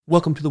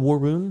Welcome to the War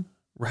Room.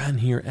 Ryan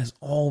here, as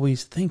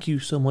always. Thank you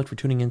so much for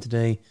tuning in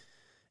today.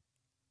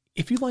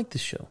 If you like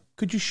this show,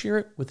 could you share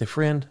it with a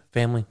friend,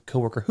 family,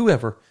 coworker,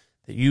 whoever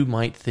that you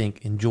might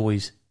think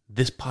enjoys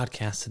this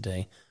podcast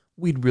today?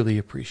 We'd really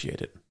appreciate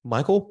it.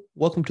 Michael,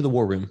 welcome to the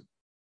War Room.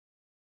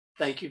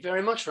 Thank you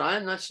very much,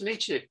 Ryan. Nice to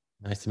meet you.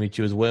 Nice to meet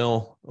you as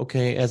well.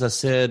 Okay, as I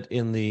said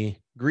in the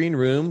green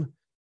room,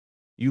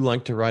 you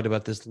like to write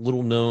about this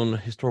little-known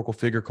historical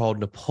figure called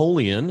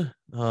Napoleon.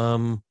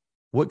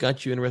 What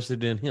got you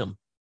interested in him?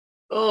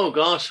 Oh,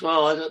 gosh.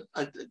 Well,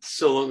 it's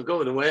so long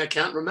ago in a way I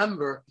can't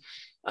remember.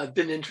 I've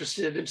been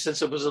interested in him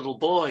since I was a little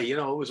boy. You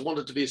know, I always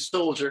wanted to be a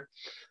soldier.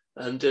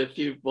 And if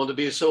you want to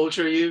be a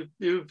soldier,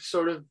 you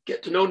sort of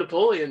get to know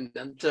Napoleon.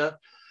 And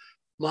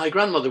my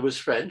grandmother was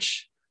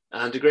French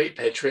and a great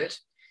patriot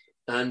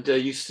and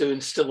used to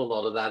instill a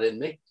lot of that in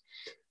me.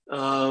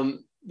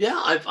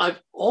 I've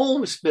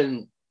always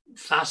been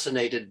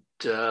fascinated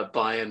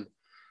by him.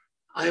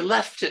 I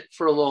left it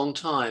for a long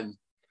time.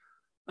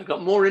 I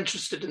got more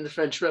interested in the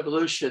French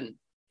Revolution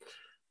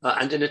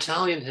and in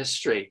Italian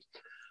history.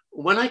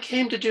 When I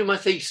came to do my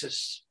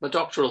thesis, my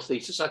doctoral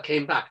thesis, I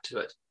came back to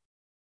it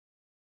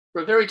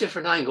for a very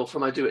different angle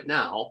from I do it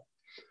now.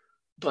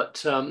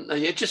 But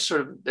it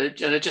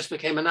just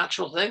became a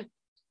natural thing.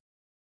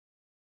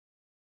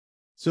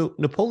 So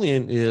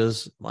Napoleon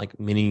is like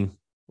many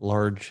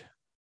large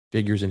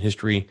figures in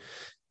history.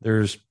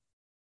 There's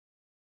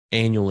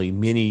annually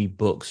many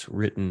books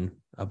written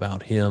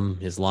about him,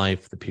 his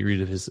life, the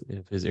period of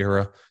his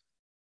era.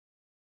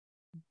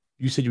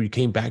 You said you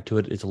came back to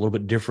it. It's a little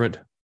bit different.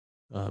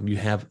 You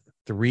have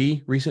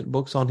 3 recent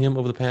books on him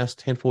over the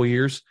past handful of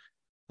years.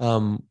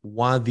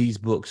 Why these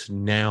books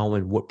now,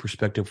 and what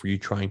perspective were you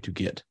trying to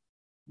get?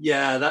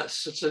 Yeah,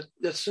 that's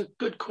a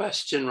good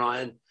question,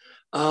 Ryan.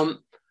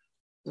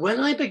 When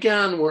I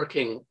began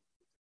working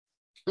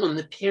on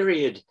the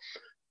period,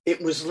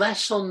 it was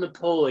less on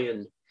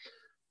Napoleon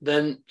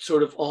than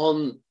sort of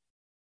on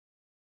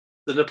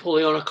the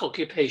Napoleonic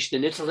occupation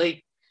in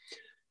Italy,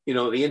 you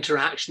know, the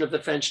interaction of the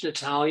French and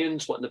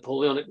Italians, what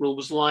Napoleonic rule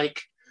was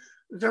like,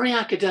 very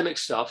academic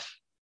stuff.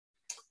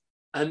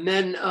 And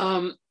then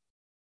I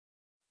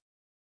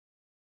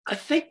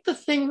think the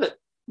thing that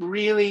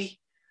really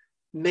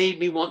made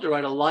me want to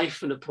write a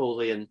life of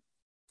Napoleon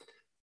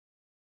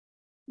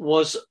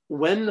was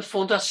when the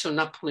Fondation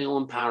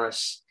Napoléon in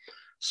Paris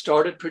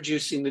started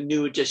producing the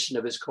new edition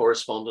of his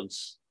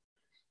correspondence,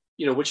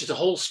 you know, which is a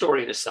whole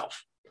story in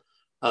itself.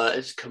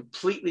 It's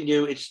completely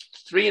new. It's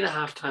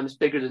 3.5 times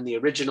bigger than the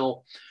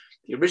original.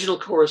 The original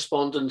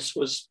correspondence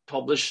was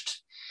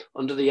published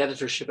under the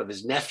editorship of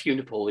his nephew,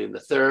 Napoleon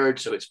III,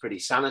 so it's pretty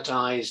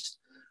sanitized.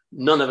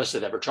 None of us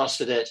had ever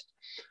trusted it.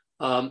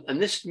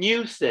 And this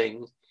new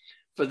thing,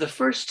 for the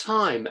first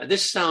time, and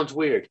this sounds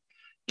weird,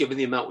 given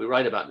the amount we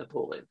write about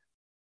Napoleon,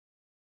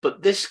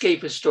 but this gave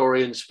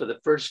historians for the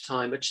first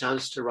time a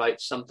chance to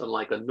write something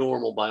like a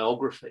normal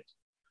biography,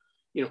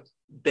 you know,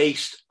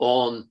 based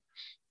on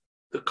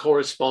the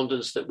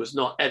correspondence that was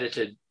not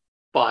edited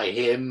by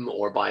him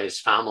or by his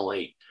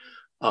family,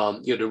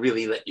 to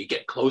really let you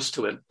get close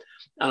to him.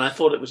 And I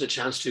thought it was a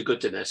chance too good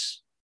to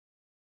miss.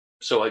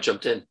 So I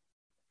jumped in.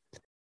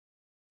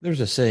 There's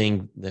a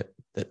saying that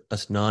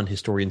us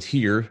non-historians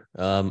hear.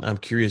 I'm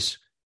curious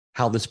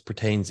how this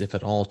pertains, if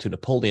at all, to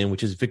Napoleon,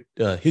 which is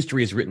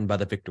history is written by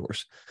the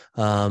victors.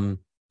 And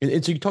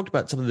so you talked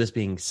about some of this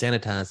being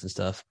sanitized and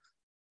stuff.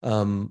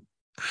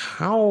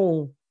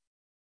 How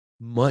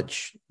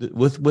much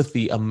with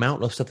the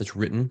amount of stuff that's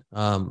written,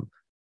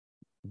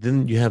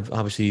 then you have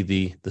obviously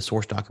the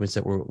source documents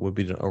that would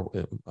be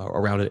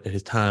around it at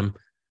his time.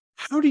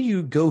 How do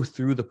you go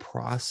through the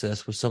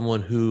process with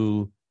someone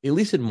who, at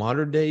least in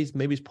modern days,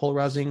 maybe is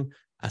polarizing?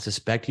 I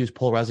suspect he was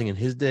polarizing in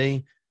his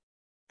day.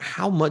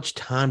 How much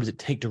time does it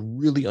take to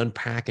really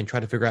unpack and try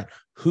to figure out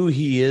who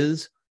he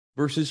is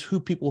versus who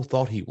people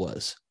thought he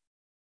was?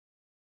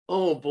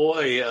 Oh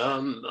boy,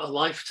 a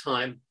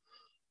lifetime.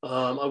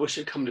 I wish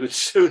I'd come to it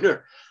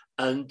sooner.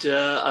 And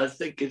I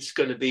think it's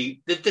going to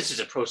be, this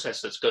is a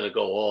process that's going to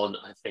go on,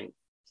 I think,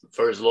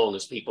 for as long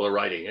as people are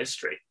writing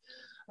history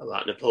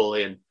about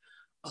Napoleon.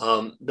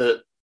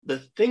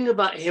 The thing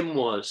about him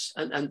was,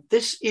 and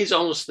this is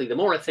honestly, the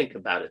more I think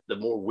about it, the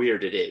more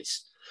weird it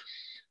is.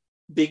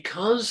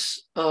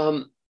 Because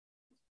there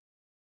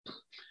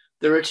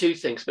are 2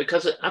 things.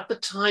 Because at the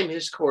time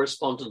his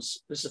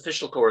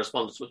official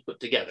correspondence was put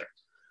together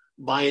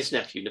by his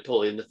nephew,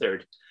 Napoleon III,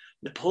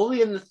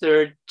 Napoleon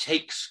III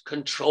takes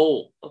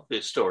control of the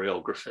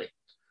historiography.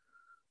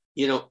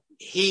 You know,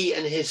 he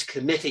and his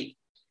committee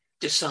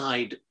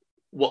decide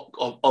what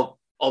of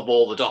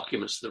all the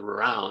documents that are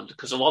around,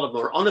 because a lot of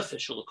them are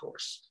unofficial, of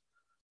course.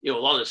 You know,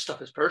 a lot of this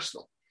stuff is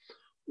personal.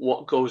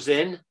 What goes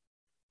in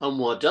and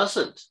what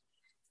doesn't.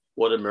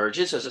 What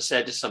emerges, as I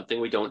said, is something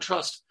we don't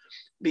trust.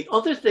 The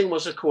other thing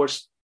was, of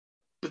course,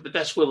 with the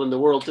best will in the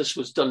world, this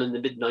was done in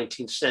the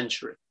mid-19th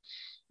century.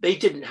 They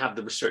didn't have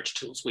the research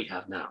tools we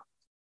have now.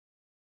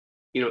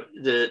 You know,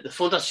 the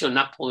Fondation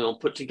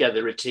Napoléon put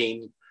together a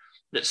team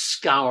that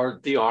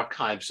scoured the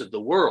archives of the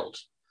world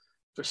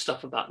for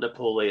stuff about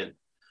Napoleon.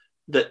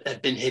 that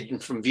had been hidden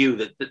from view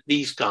that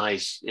these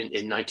guys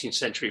in 19th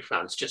century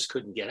France just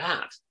couldn't get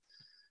at.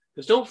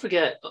 Because don't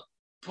forget,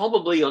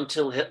 probably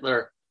until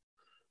Hitler,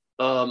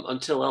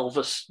 until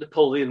Elvis,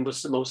 Napoleon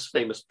was the most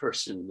famous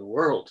person in the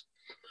world.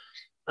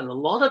 And a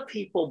lot of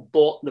people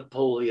bought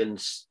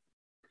Napoleon's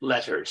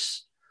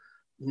letters,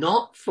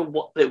 not for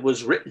what there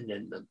was written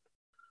in them,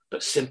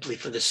 but simply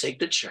for the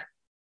signature.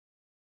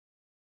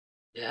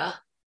 Yeah.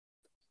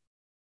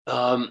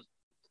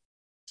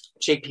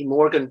 JP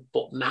Morgan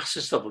bought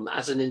masses of them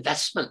as an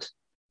investment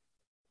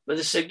with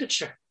a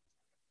signature.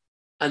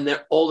 And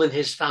they're all in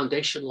his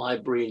foundation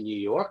library in New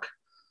York.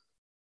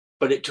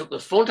 But it took the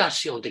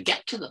Fondation to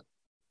get to them.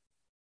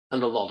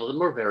 And a lot of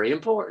them are very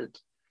important.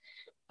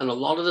 And a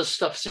lot of the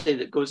stuff, say,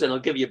 that goes in, I'll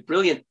give you a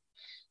brilliant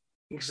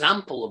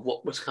example of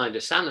what was kind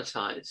of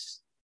sanitized.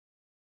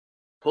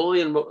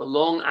 Napoleon wrote a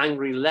long,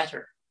 angry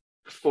letter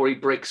before he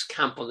breaks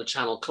camp on the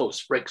Channel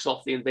coast, breaks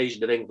off the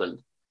invasion of England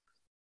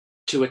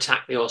to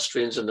attack the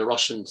Austrians and the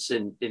Russians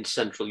in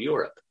Central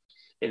Europe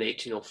in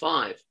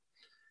 1805.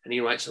 And he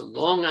writes a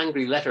long,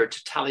 angry letter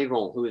to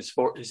Talleyrand, who is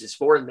his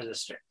foreign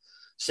minister,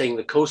 saying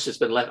the coast has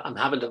been left, I'm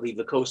having to leave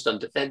the coast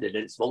undefended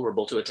and it's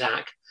vulnerable to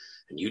attack.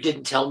 And you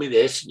didn't tell me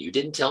this, and you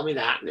didn't tell me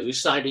that, and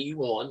whose side are you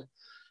on?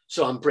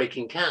 So I'm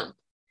breaking camp.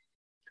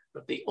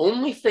 But the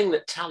only thing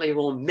that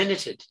Talleyrand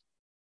minuted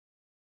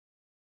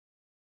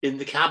in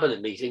the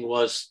cabinet meeting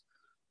was,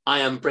 I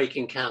am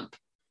breaking camp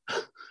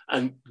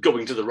and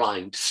going to the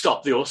Rhine to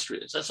stop the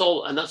Austrians. That's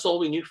all, and that's all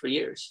we knew for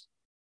years.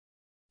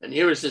 And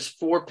here is this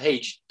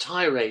 4-page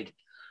tirade.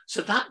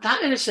 So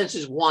that in a sense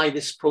is why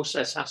this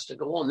process has to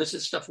go on. This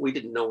is stuff we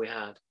didn't know we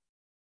had.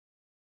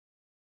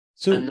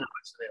 So and now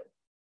it's there.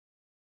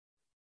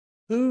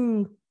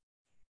 Who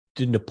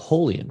did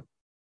Napoleon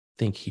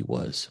think he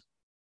was?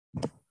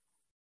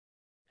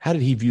 How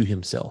did he view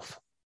himself?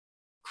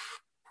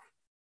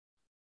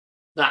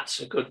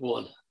 That's a good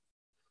one.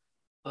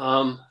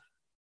 I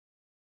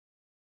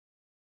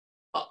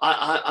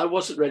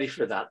wasn't ready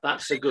for that.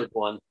 That's a good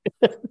one.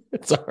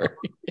 Sorry.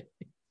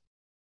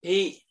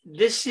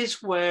 This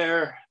is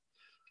where,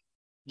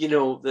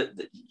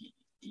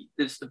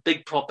 it's the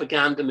big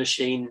propaganda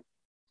machine,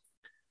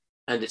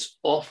 and it's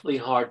awfully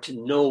hard to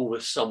know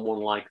with someone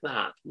like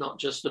that, not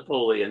just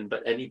Napoleon,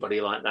 but anybody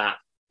like that,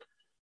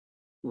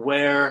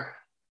 where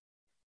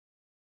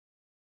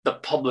the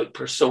public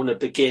persona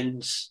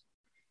begins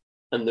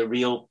and the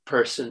real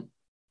person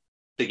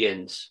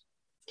begins.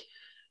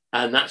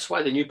 And that's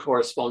why the new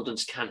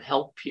correspondence can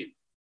help you.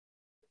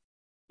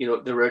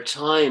 There are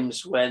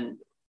times when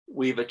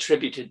we've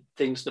attributed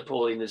things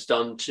Napoleon has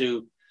done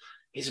to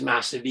his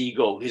massive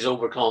ego, his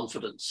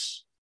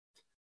overconfidence.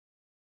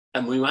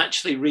 And we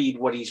actually read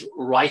what he's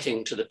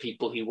writing to the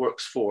people he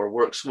works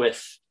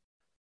with.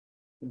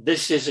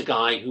 This is a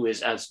guy who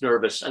is as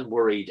nervous and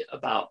worried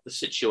about the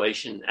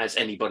situation as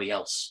anybody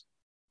else.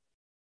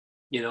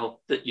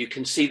 That you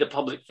can see the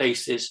public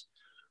faces.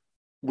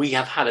 We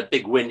have had a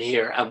big win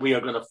here and we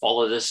are going to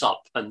follow this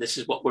up. And this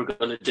is what we're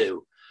going to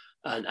do.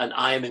 And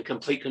I am in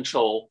complete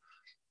control.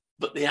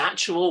 But the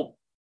actual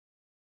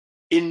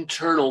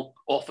internal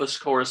office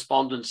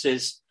correspondence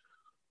is,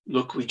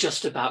 look, we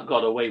just about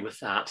got away with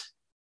that.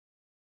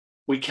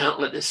 We can't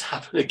let this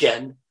happen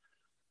again.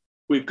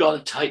 We've got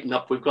to tighten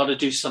up. We've got to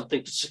do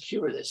something to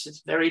secure this.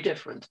 It's very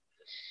different.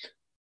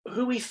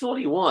 Who he thought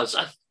he was.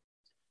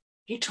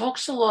 He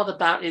talks a lot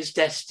about his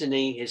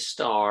destiny, his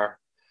star.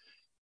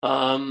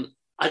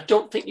 I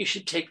don't think you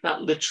should take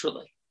that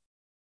literally.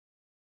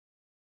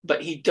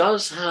 But he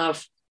does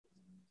have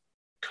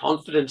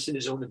confidence in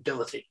his own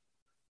ability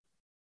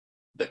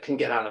that can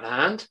get out of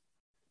hand.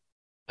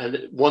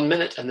 And 1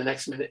 minute and the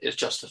next minute is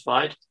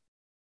justified.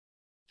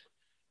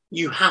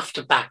 You have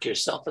to back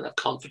yourself and have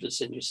confidence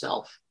in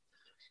yourself.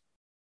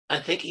 I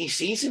think he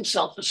sees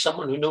himself as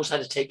someone who knows how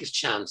to take his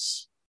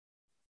chance.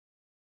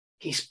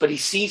 But he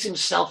sees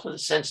himself with a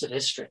sense of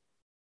history.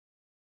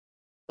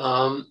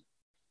 And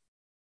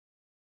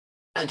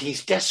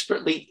he's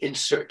desperately in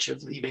search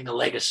of leaving a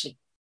legacy.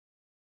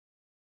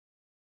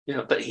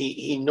 But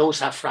he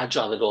knows how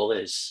fragile it all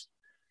is.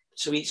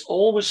 So he's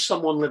always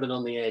someone living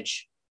on the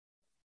edge.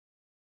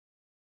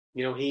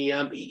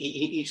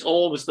 He's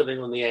always living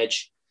on the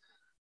edge.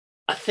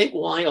 I think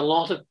why a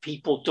lot of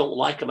people don't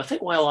like him, I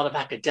think why a lot of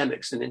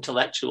academics and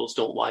intellectuals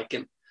don't like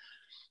him,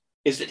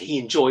 is that he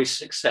enjoys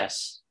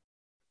success.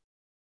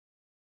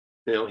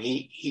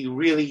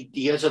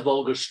 He has a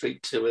vulgar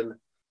streak to him,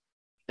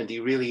 and he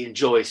really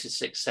enjoys his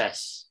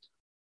success.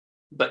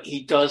 But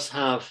he does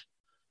have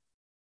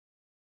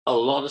a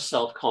lot of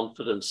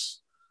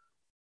self-confidence,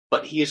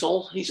 but he's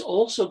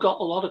also got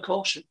a lot of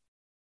caution.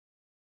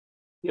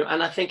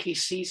 And I think he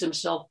sees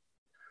himself,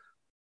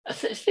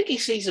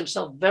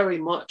 very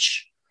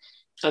much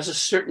as a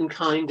certain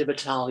kind of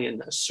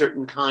Italian, a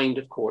certain kind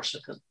of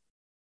Corsican,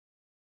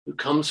 who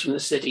comes from the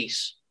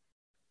cities,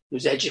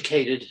 who's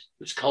educated,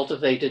 who's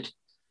cultivated,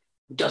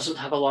 who doesn't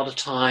have a lot of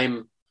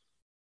time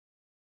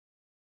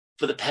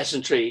for the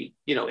peasantry,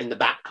 in the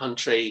back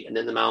country and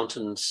in the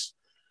mountains.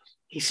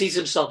 He sees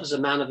himself as a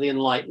man of the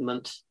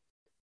Enlightenment.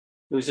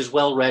 He was as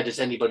well read as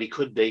anybody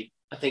could be.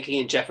 I think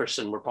he and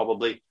Jefferson were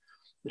probably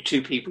the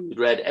two people who'd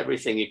read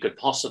everything you could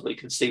possibly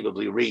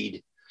conceivably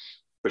read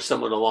for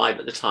someone alive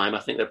at the time. I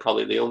think they're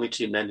probably the only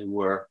two men who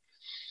were.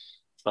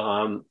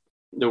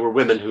 There were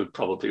women who'd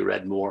probably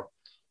read more.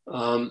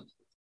 And,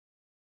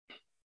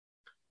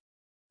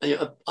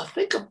 I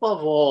think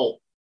above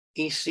all,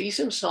 he sees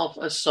himself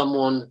as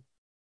someone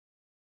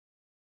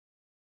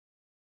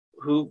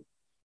who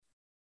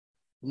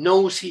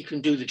knows he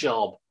can do the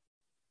job,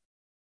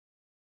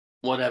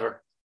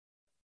 whatever,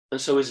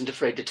 and so isn't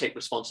afraid to take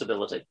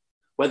responsibility,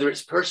 whether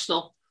it's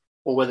personal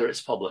or whether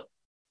it's public.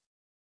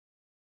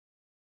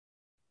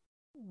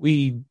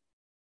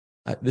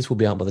 This will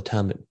be out by the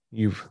time that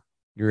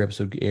your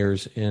episode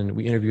airs, and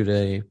we interviewed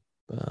a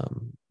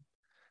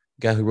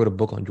guy who wrote a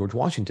book on George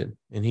Washington,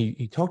 and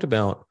he talked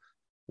about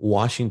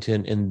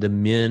Washington and the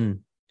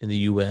men in the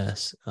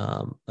U.S.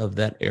 Of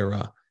that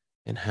era,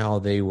 and how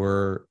they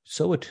were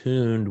so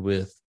attuned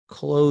with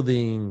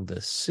clothing,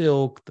 the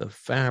silk, the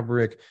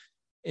fabric,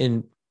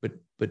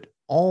 but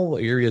all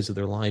areas of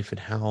their life, and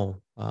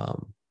how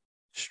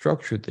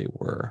structured they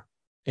were,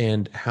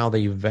 and how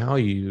they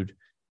valued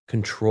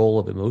control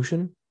of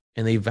emotion,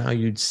 and they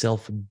valued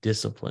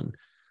self-discipline.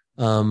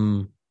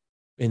 And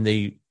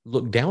they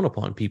looked down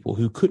upon people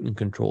who couldn't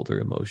control their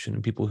emotion,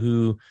 and people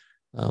who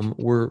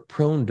were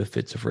prone to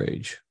fits of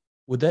rage.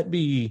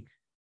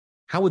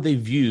 How would they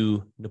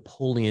view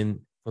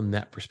Napoleon from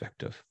that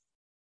perspective?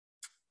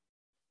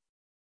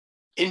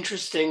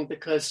 Interesting,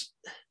 because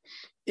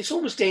it's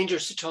almost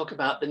dangerous to talk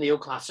about the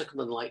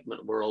neoclassical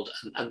Enlightenment world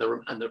and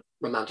the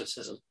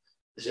Romanticism.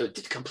 So it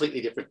did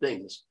completely different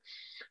things.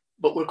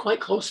 But we're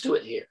quite close to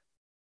it here.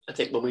 I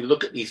think when we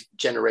look at these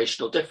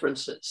generational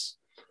differences,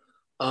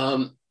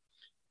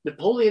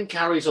 Napoleon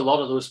carries a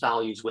lot of those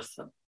values with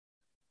them.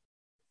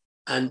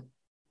 And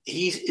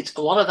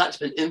a lot of that's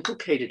been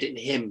inculcated in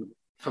him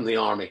from the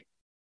army.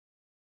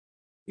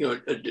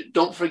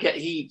 Don't forget,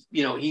 he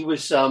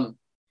was a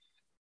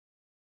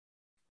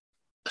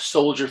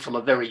soldier from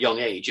a very young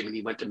age. I mean,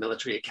 he went to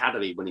military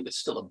academy when he was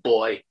still a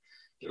boy.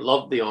 He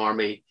loved the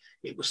army.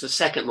 It was the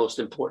second most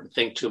important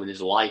thing to him in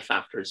his life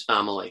after his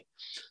family.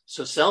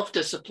 So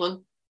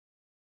self-discipline,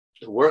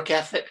 the work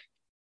ethic,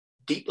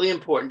 deeply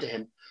important to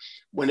him.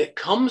 When it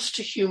comes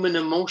to human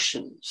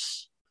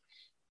emotions,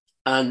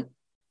 and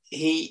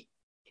he's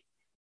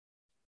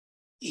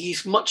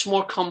much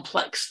more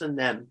complex than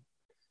them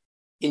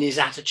in his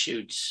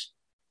attitudes.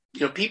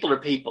 People are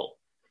people,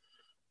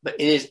 but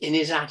in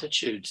his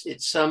attitudes,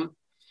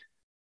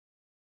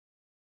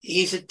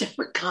 he's a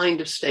different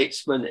kind of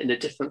statesman in a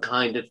different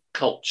kind of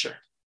culture.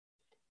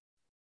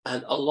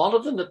 And a lot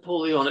of the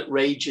Napoleonic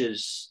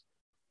rages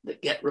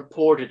that get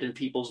reported in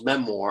people's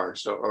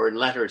memoirs or in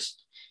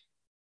letters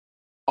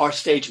are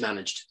stage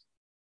managed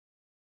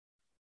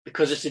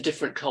because it's a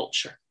different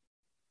culture.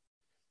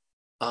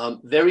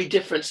 Very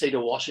different, say, to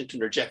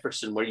Washington or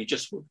Jefferson, where you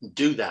just wouldn't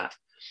do that.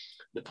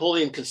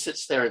 Napoleon can sit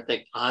there and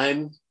think,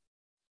 I'm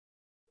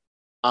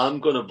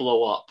going to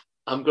blow up.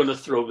 I'm going to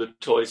throw the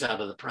toys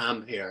out of the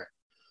pram here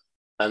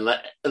and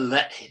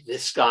let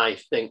this guy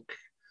think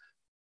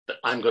that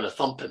I'm going to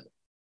thump him.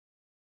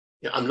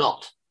 I'm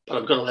not, but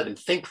I'm going to let him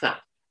think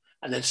that.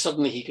 And then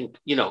suddenly he can,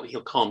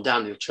 he'll calm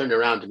down. He'll turn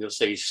around and he'll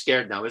say, he's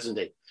scared now, isn't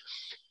he?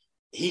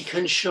 He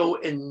can show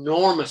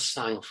enormous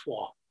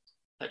sang-froid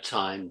at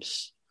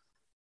times,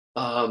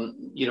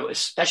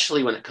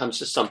 especially when it comes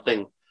to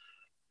something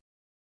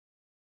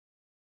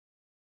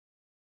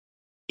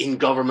in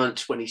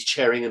government, when he's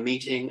chairing a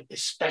meeting,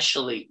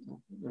 especially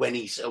when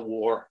he's at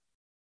war.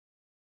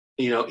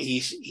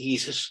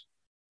 He's as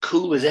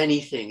cool as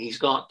anything. He's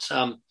got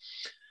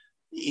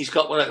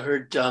what I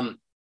heard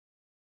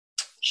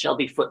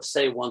Shelby Foote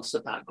say once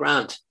about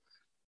Grant.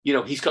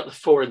 He's got the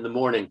 4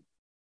 a.m.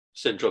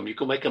 syndrome. You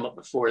can wake him up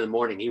at 4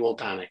 a.m. He won't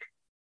panic.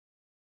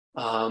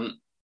 But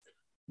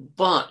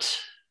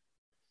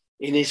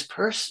in his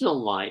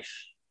personal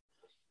life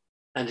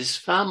and his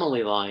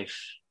family life,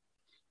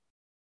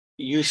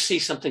 you see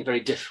something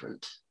very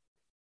different.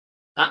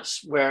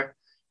 That's where,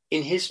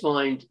 in his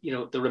mind,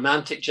 the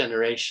Romantic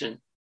generation,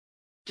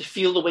 to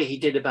feel the way he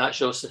did about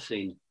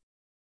Josephine,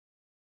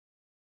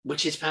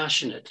 which is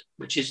passionate,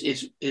 which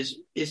is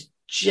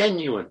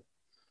genuine.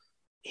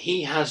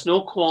 He has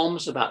no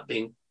qualms about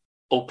being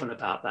open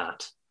about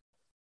that.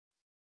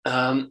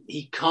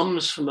 He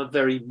comes from a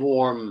very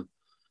warm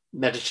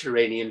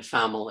Mediterranean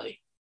family,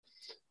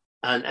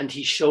 and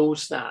he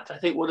shows that. I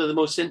think one of the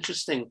most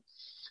interesting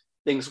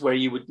things where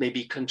you would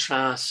maybe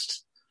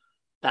contrast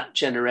that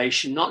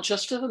generation, not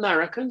just of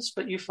Americans,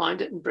 but you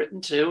find it in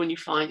Britain too, and you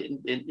find it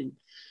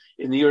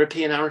in the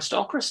European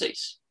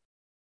aristocracies.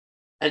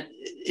 And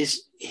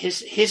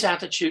his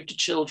attitude to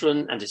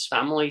children, and his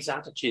family's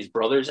attitude, his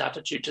brother's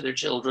attitude to their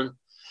children,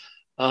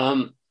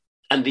 and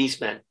these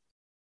men.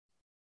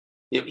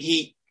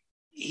 He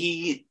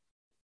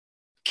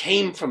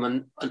came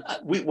from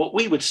what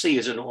we would see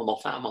as a normal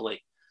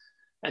family,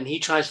 and he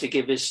tries to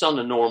give his son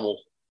a normal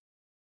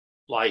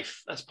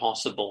life as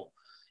possible.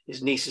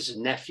 His nieces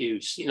and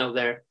nephews,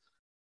 they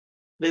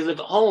live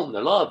at home,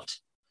 they're loved.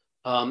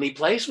 He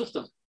plays with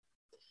them.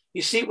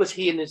 You see it with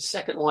he and his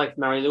second wife,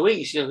 Mary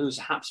Louise, who's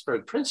a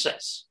Habsburg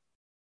princess,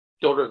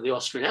 daughter of the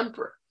Austrian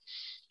emperor.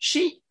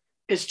 She's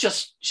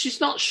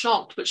not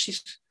shocked, but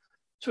she's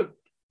sort of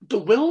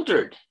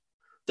bewildered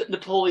that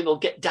Napoleon will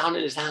get down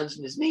on his hands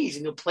and his knees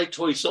and he'll play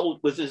toy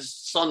soldiers with his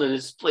son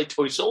and play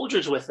toy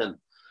soldiers with him.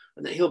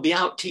 And that he'll be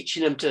out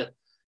teaching him to,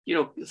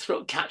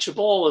 catch a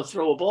ball and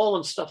throw a ball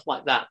and stuff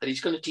like that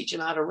he's going to teach him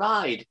how to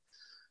ride.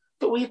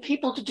 But we have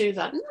people to do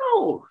that.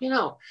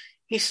 No,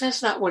 he says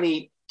that when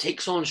he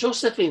takes on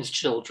Josephine's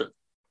children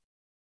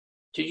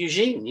to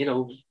Eugene,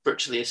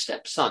 virtually a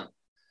stepson.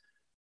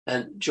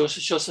 And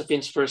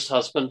Josephine's first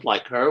husband,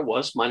 like her,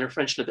 was minor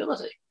French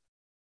nobility.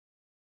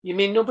 You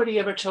mean nobody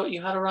ever taught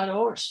you how to ride a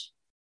horse?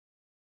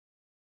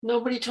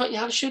 Nobody taught you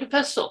how to shoot a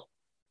pistol?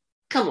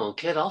 Come on,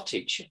 kid, I'll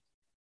teach you.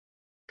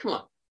 Come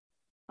on.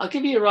 I'll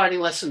give you a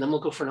riding lesson, then we'll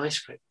go for an ice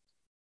cream.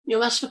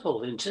 That's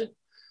Napoleon too.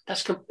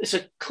 It's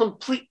a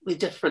completely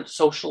different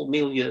social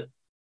milieu,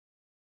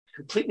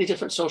 completely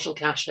different social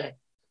cachet.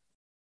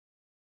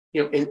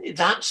 In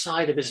that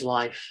side of his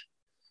life,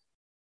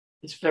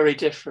 it's very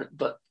different.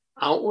 But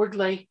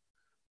outwardly,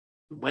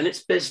 when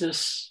it's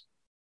business,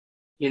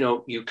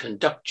 you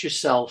conduct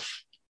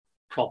yourself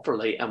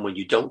properly. And when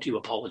you don't, you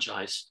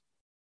apologize.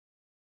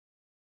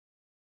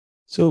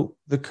 So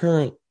the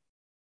current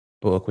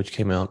book, which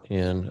came out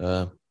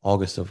in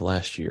August of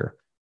last year,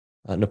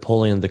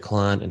 Napoleon,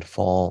 Decline and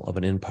Fall of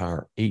an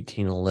Empire,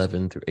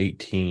 1811 through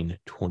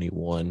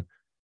 1821.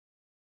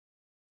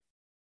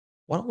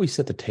 Why don't we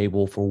set the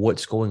table for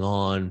what's going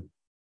on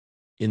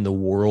in the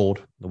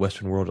world, the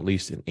Western world, at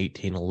least in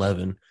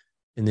 1811,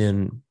 and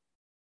then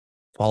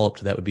follow up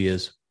to that would be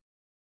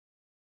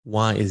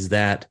why is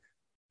that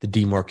the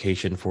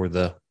demarcation for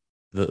the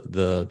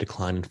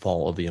decline and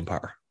fall of the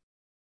empire?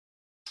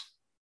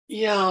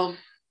 Yeah.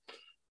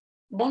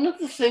 One of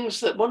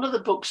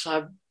the books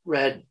I've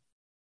read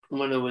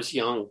when I was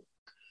young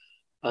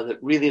that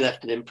really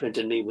left an imprint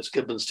in me was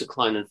Gibbon's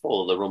Decline and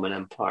Fall of the Roman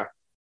Empire.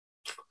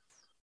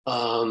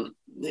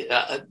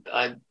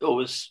 I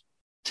always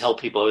tell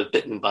people I was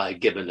bitten by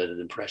Gibbon at an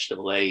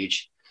impressionable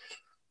age.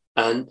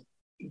 And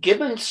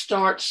Gibbon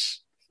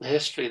starts the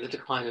history of the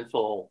decline and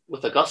fall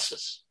with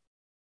Augustus,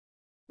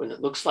 when it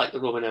looks like the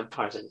Roman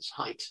Empire is in its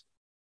height.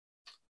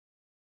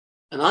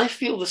 And I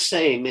feel the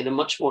same in a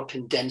much more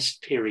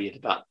condensed period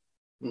about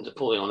the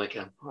Napoleonic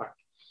Empire.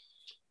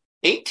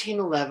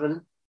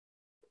 1811,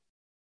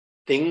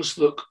 things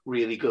look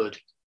really good.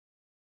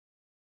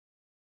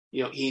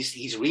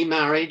 He's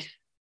remarried,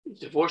 he's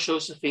divorced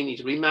Josephine,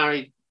 he's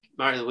remarried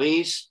Mary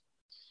Louise.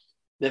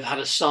 They've had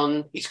a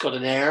son, he's got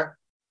an heir,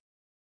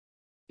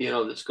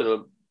 that's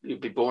going to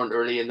be born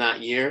early in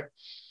that year.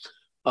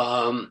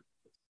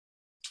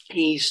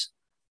 He's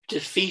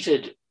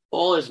defeated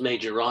all his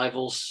major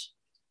rivals.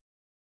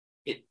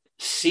 It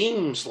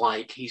seems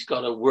like he's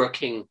got a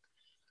working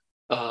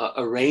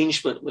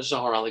arrangement with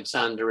Tsar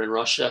Alexander in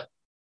Russia.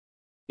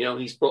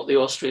 He's brought the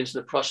Austrians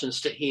and the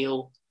Prussians to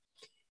heel.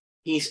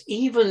 He's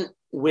even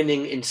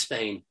winning in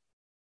Spain.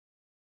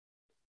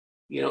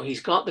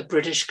 He's got the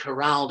British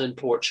corralled in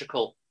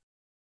Portugal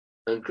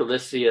and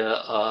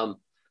Galicia.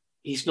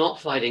 He's not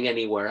fighting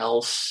anywhere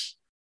else.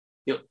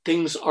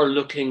 Things are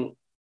looking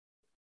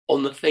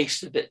on the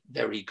face of it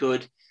very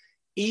good.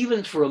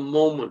 Even for a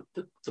moment,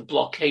 the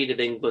blockade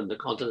of England, the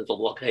continental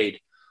blockade,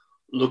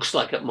 looks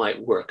like it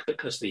might work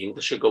because the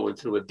English are going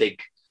through a big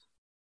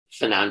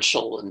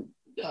financial and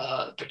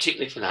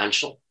particularly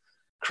financial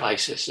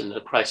crisis and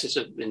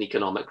an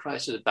economic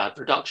crisis of bad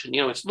production.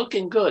 It's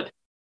looking good.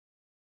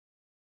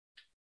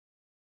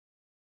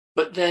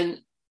 But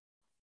then,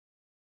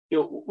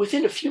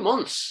 within a few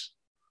months,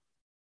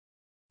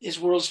 his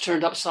world's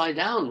turned upside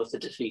down with the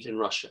defeat in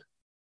Russia.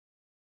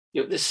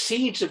 The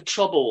seeds of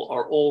trouble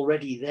are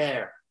already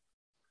there.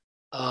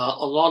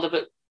 A lot of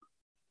it,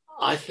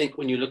 I think,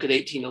 when you look at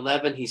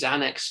 1811, he's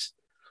annexed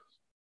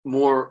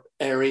more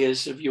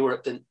areas of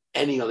Europe than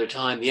any other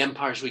time. The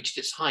empire's reached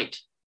its height.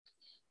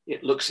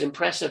 It looks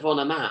impressive on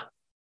a map,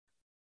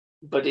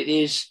 but it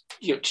is,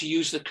 to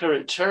use the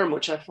current term,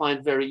 which I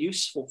find very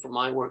useful for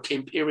my work,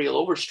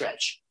 imperial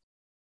overstretch.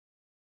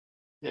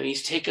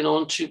 He's taken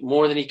on to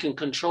more than he can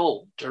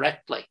control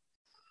directly.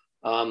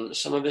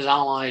 Some of his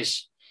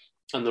allies,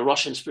 and the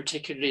Russians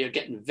particularly, are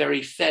getting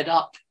very fed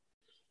up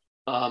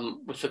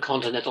with the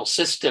continental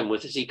system,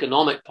 with his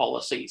economic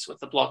policies, with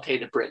the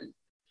blockade of Britain.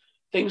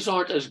 Things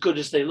aren't as good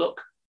as they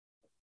look.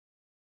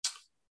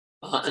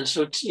 And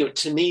so,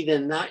 to me,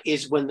 then that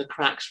is when the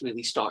cracks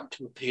really start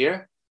to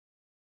appear.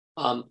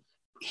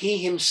 He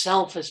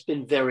himself has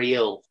been very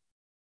ill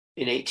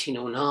in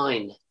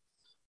 1809.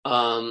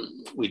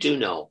 We do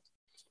know.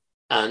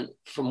 And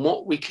from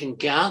what we can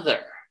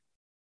gather,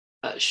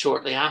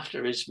 shortly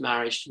after his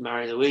marriage to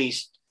Mary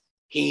Louise,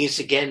 he is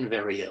again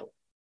very ill.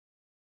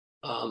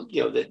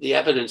 The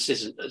evidence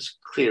isn't as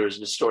clear as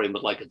an historian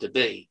would like it to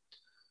be,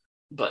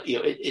 but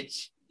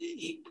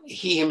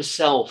he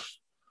himself,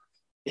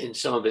 in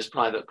some of his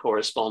private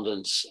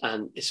correspondence,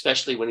 and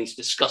especially when he's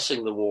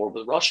discussing the war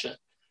with Russia,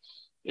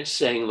 is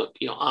saying, look,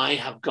 I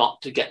have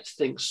got to get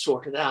things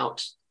sorted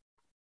out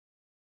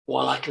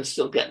while I can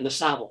still get in the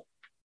saddle,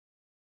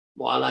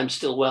 while I'm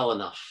still well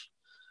enough.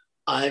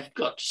 I've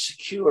got to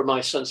secure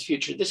my son's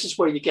future. This is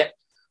where you get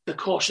the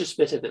cautious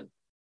bit of him.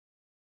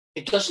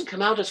 It doesn't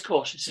come out as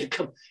cautious.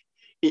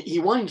 He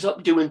winds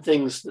up doing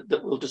things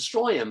that will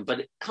destroy him, but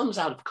it comes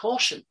out of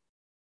caution.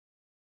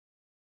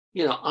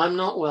 I'm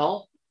not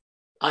well.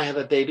 I have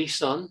a baby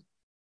son.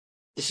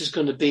 This is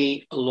going to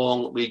be a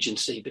long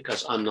regency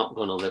because I'm not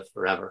going to live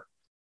forever.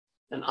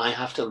 And I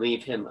have to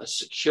leave him as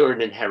secure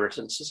an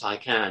inheritance as I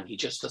can. He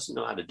just doesn't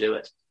know how to do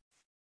it.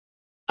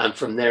 And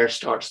from there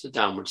starts the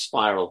downward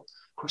spiral.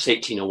 Of course,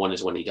 1801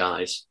 is when he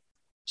dies.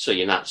 So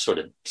that sort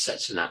of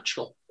sets a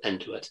natural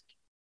end to it.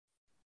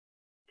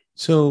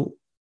 So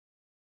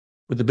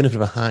with the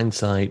benefit of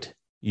hindsight,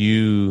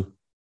 you're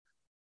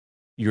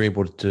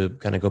able to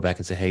kind of go back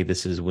and say, hey,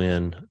 this is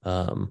when,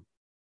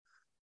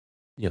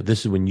 this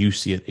is when you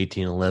see it,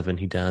 1811.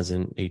 He dies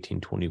in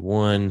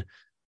 1821.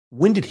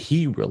 When did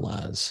he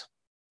realize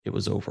it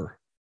was over?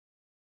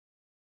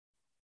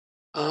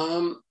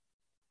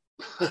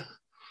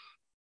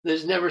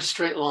 There's never a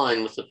straight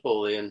line with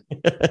Napoleon.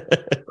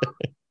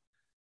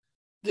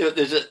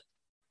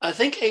 I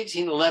think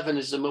 1811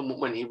 is the moment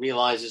when he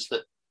realizes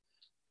that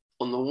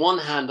on the one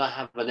hand, I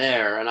have an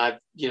heir and I've,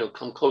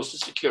 come close to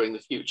securing the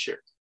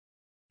future,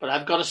 but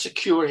I've got to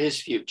secure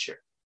his future.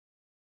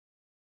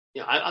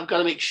 I've got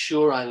to make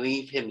sure I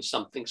leave him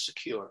something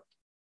secure,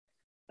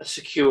 a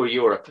secure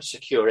Europe, a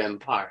secure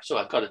empire. So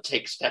I've got to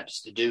take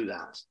steps to do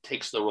that. It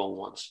takes the wrong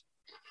ones.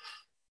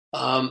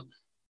 But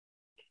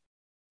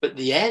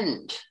the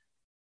end,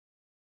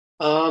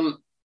 I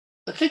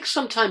think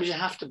sometimes you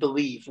have to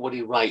believe what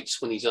he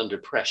writes when he's under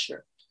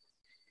pressure.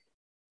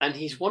 And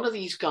he's one of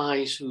these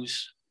guys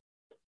who's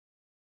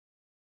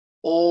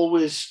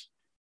always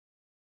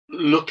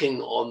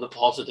looking on the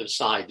positive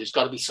side. There's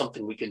got to be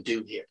something we can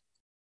do here.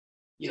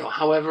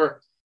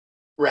 However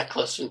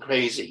reckless and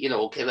crazy,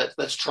 okay,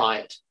 let's try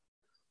it.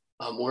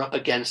 We're up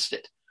against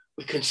it.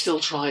 We can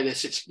still try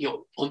this. It's,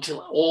 until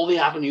all the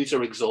avenues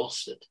are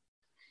exhausted.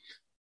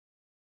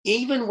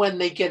 Even when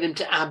they get him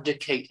to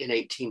abdicate in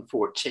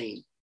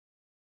 1814,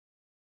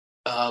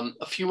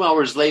 a few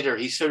hours later,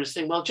 he's sort of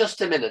saying, well,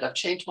 just a minute, I've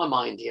changed my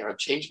mind here. I've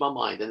changed my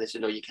mind. And they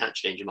said, no, you can't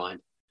change your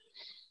mind.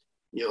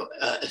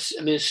 As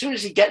soon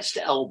as he gets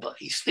to Elba,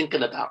 he's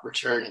thinking about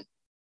returning.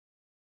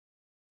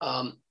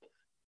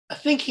 I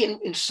think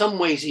in some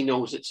ways he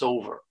knows it's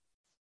over.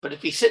 But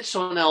if he sits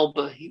on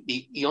Elba,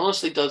 he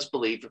honestly does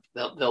believe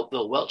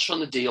they'll welch on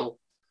the deal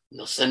and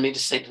they'll send me to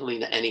St.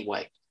 Helena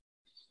anyway.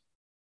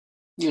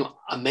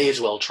 I may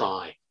as well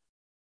try.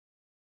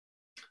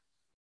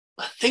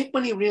 I think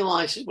when he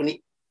realizes,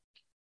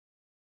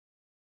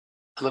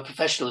 I'm a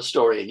professional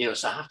historian,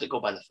 so I have to go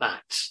by the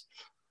facts.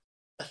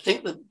 I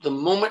think that the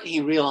moment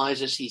he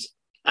realizes he's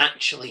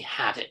actually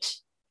had it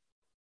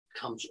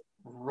comes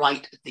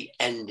right at the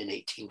end in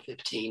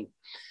 1815.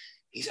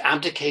 He's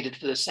abdicated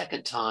for the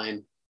second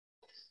time.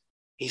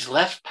 He's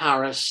left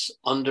Paris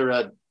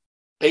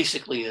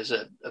basically as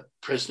a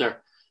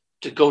prisoner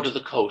to go to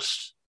the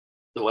coast,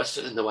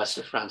 in the west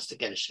of France to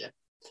get a ship.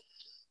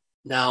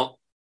 Now,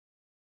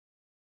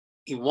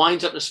 he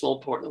winds up in a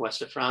small port in the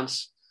west of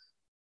France.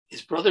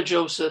 His brother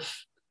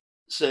Joseph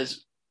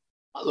says,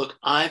 look,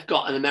 I've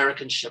got an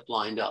American ship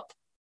lined up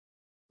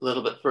a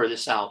little bit further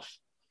south.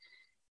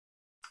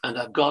 And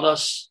I've got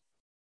us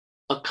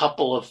a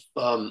couple of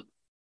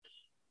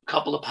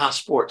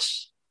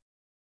passports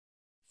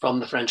from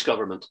the French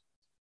government.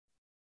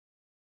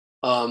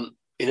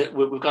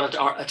 We've got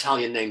our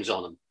Italian names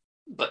on them,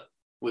 but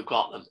we've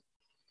got them.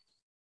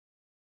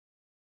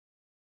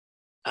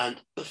 And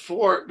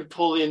before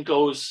Napoleon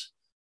goes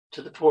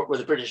to the port where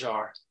the British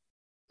are,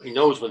 he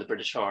knows where the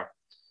British are,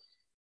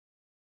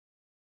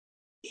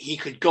 he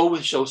could go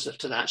with Joseph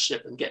to that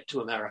ship and get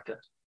to America.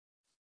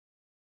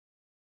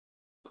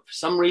 But for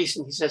some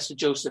reason, he says to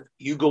Joseph,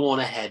 you go on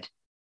ahead.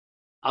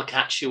 I'll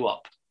catch you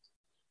up.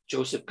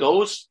 Joseph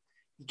goes,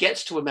 he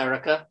gets to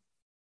America.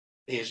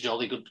 He has a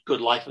jolly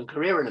good life and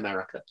career in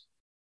America.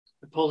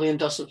 Napoleon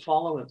doesn't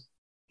follow him.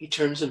 He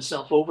turns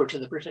himself over to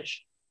the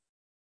British.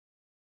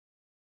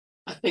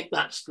 I think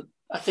that's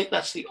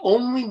the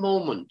only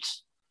moment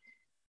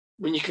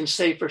when you can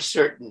say for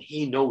certain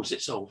he knows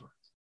it's over.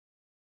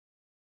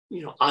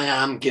 I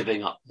am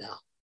giving up now.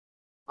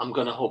 I'm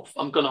going to hope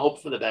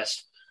for the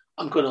best.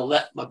 I'm going to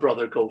let my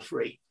brother go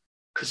free.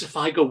 Because if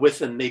I go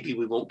with him, maybe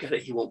we won't get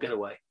it. He won't get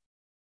away.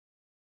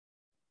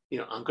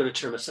 I'm going to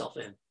turn myself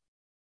in.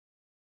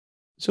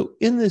 So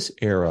in this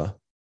era,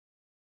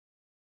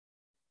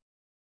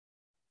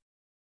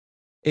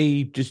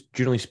 just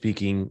generally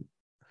speaking,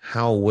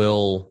 how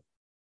well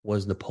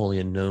was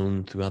Napoleon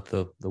known throughout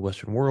the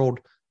Western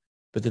world?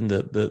 But then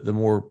the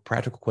more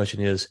practical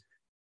question is,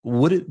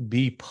 would it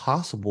be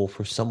possible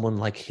for someone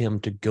like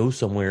him to go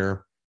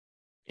somewhere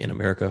in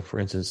America, for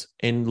instance,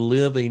 and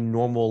live a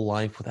normal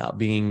life without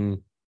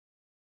being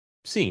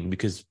seen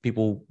because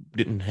people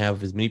didn't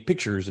have as many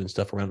pictures and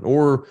stuff around?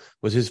 Or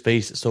was his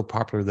face so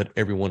popular that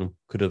everyone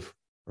could have,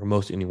 or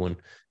most anyone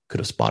could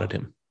have spotted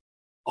him.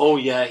 Oh,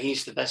 yeah,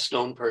 he's the best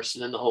known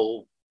person in the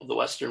whole of the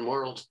Western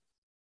world,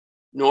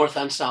 North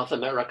and South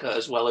America,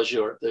 as well as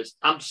Europe. There's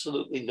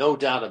absolutely no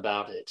doubt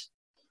about it.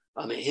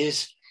 I mean,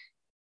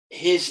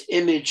 his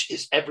image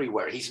is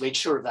everywhere. He's made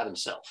sure of that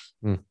himself.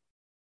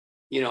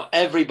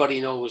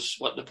 Everybody knows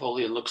what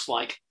Napoleon looks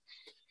like.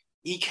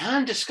 He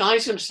can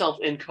disguise himself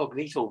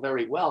incognito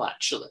very well,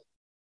 actually.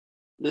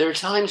 There are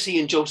times he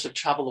and Joseph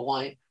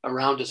travel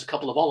around as a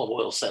couple of olive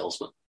oil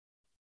salesmen.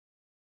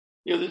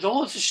 There's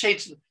always a shade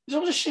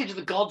of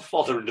the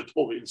Godfather in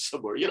Napoleon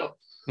somewhere.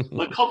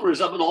 My cover is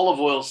I'm an olive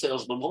oil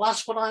salesman. Well,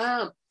 that's what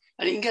I am,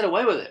 and he can get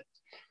away with it.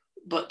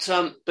 But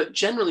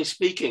generally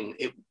speaking,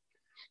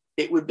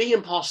 it would be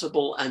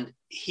impossible, and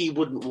he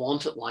wouldn't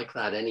want it like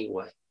that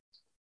anyway.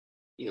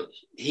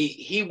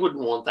 He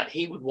wouldn't want that.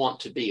 He would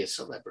want to be a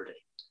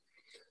celebrity.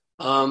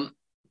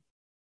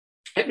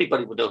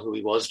 Everybody would know who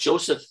he was.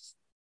 Joseph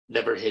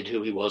never hid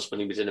who he was when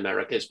he was in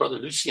America. His brother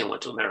Lucien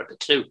went to America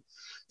too.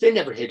 They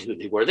never hid who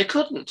they were. They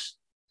couldn't.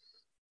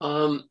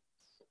 So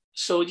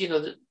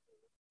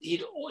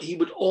he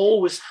would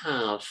always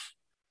have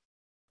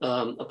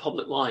a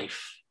public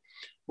life.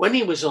 When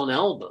he was on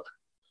Elba,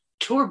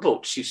 tour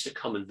boats used to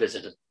come and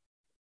visit him.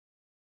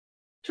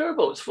 Tour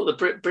boats full of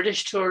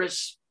British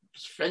tourists,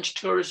 French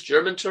tourists,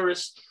 German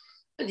tourists,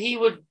 and he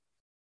would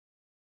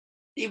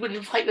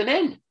invite them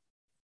in.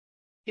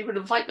 He would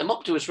invite them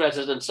up to his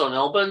residence on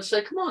Elba and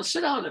say, "Come on,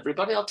 sit down,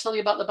 everybody. I'll tell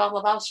you about the Battle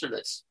of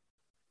Austerlitz."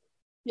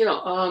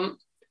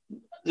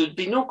 There'd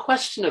be no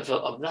question of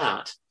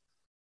that.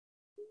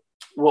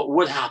 What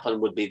would happen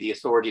would be the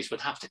authorities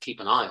would have to keep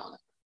an eye on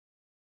it.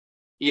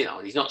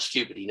 He's not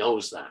stupid. He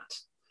knows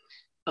that.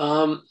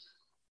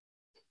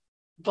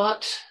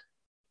 But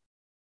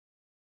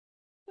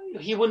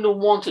he wouldn't have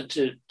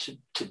wanted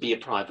to be a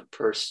private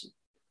person.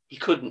 He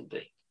couldn't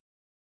be.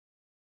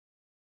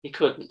 He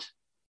couldn't.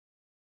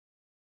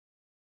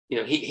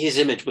 His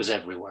image was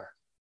everywhere.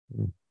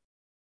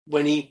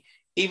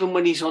 Even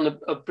when he's on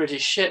a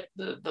British ship,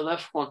 the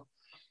left one,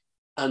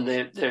 and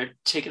they're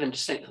taking him to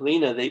St.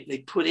 Helena, they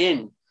put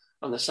in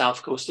on the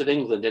south coast of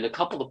England in a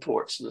couple of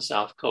ports on the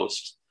south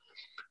coast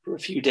for a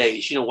few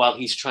days. While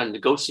he's trying to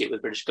negotiate with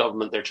the British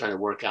government, they're trying to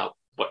work out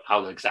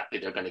how exactly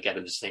they're going to get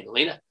him to St.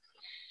 Helena.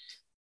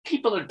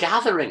 People are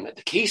gathering at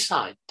the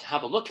quayside to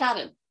have a look at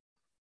him.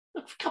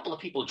 A couple of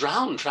people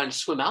drowned trying to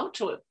swim out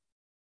to him.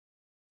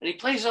 And he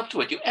plays up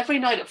to it. Every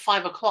night at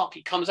 5 o'clock,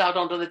 he comes out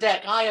onto the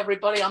deck. "Hi,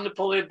 everybody. I'm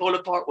Napoleon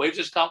Bonaparte." Waves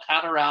his cocked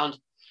hat around.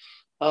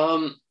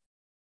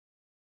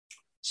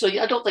 So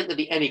I don't think there'd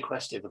be any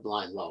question of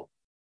lying low.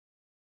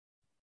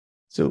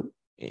 So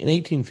in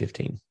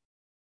 1815,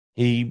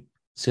 he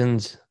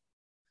sends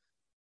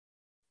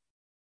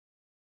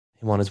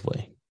him on his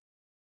way.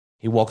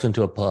 He walks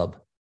into a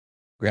pub,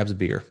 grabs a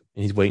beer,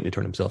 and he's waiting to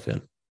turn himself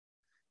in.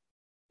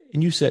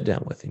 And you sat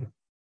down with him.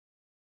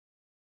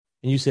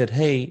 And you said,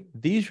 "Hey,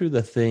 these are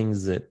the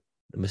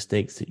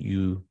mistakes that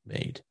you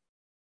made."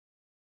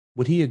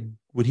 Would he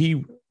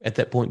at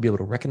that point be able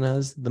to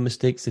recognize the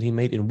mistakes that he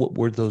made, and what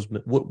would those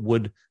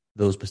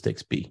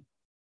mistakes be?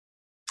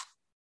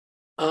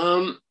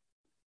 A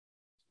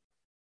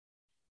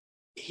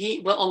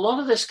lot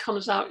of this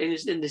comes out in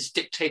his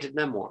dictated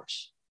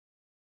memoirs.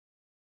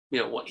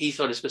 What he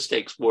thought his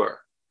mistakes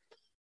were.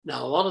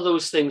 Now, a lot of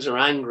those things are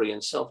angry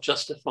and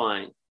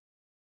self-justifying.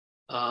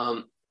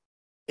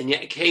 And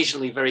yet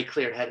occasionally very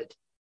clear-headed.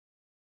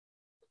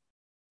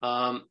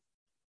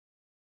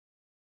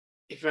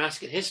 If you're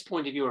asking his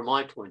point of view or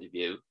my point of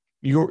view,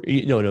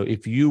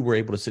 if you were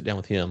able to sit down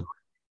with him,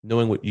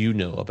 knowing what you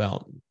know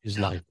about his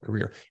life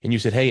career, and you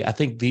said, "Hey, I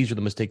think these are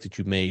the mistakes that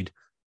you made,"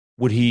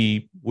 would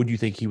you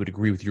think he would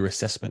agree with your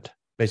assessment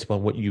based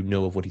upon what you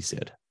know of what he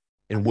said,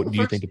 and what do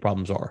you think the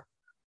problems are?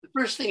 The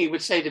first thing he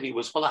would say to me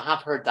was, "Well, I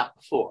have heard that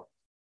before."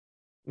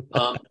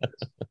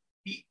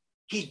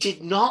 He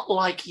did not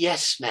like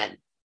yes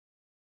men.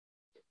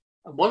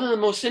 And one of the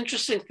most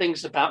interesting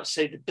things about,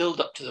 say, the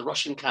build-up to the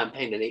Russian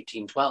campaign in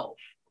 1812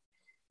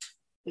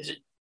 is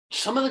that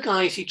some of the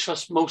guys he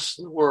trusts most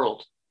in the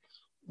world,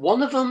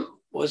 one of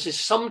them was his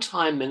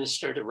sometime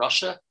minister to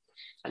Russia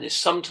and his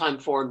sometime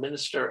foreign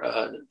minister,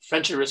 a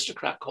French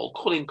aristocrat called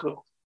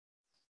Caulaincourt.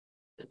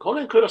 And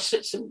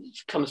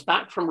Caulaincourt comes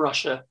back from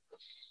Russia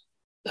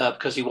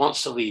because he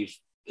wants to leave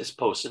his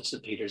post in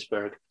St.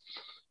 Petersburg.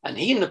 And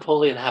he and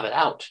Napoleon have it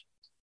out.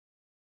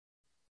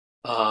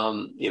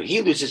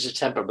 He loses his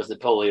temper with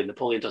Napoleon.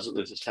 Napoleon doesn't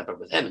lose his temper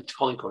with him. And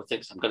Caulaincourt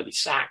thinks, "I'm going to be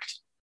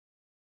sacked."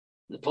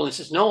 Napoleon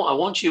says, "No, I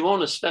want you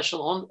on as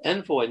special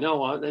envoy.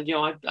 No,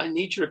 I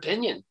need your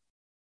opinion."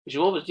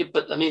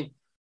 But I mean,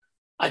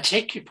 I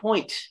take your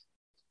point.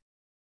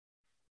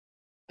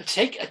 I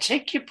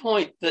take your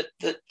point that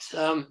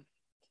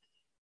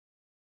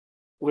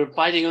we're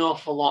biting an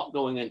awful lot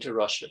going into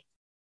Russia.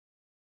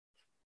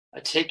 I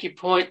take your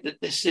point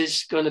that this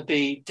is going to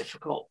be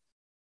difficult.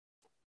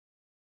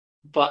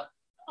 But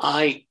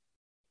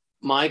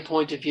my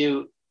point of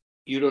view,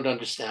 you don't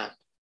understand.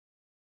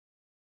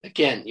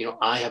 Again,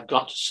 I have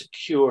got to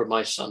secure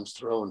my son's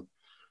throne.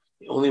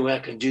 The only way I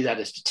can do that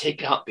is to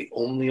take out the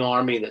only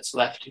army that's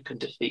left who can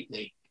defeat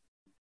me.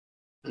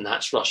 and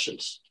that's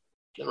Russians.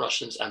 The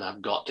Russians, and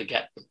I've got to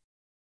get them.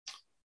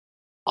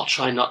 I'll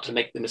try not to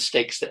make the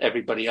mistakes that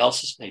everybody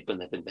else has made when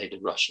they've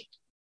invaded Russia.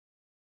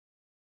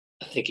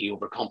 I think he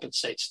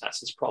overcompensates.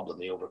 That's his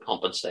problem. He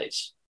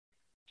overcompensates.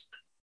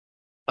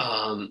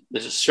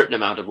 There's a certain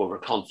amount of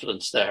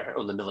overconfidence there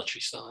on the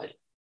military side.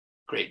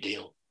 Great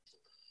deal.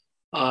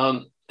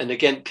 And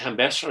again,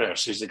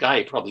 Cambacérès, who's the guy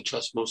he probably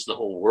trusts most of the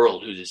whole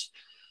world, who's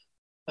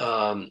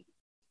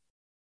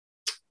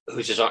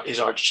his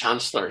arch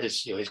chancellor,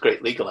 his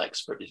great legal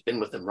expert, who's been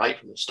with him right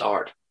from the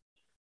start,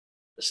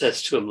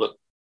 says to him, look,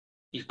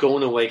 you've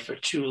gone away for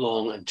too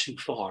long and too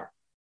far.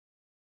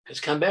 Because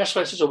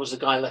Cambacérès is always the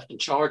guy left in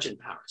charge in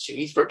Paris.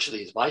 He's virtually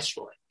his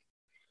viceroy.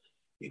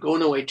 You're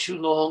going away too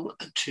long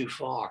and too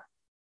far.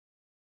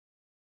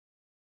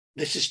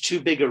 This is too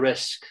big a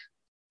risk.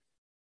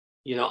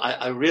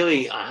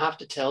 I have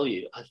to tell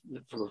you,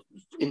 from an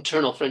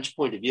internal French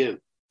point of view,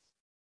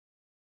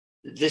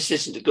 this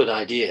isn't a good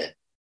idea.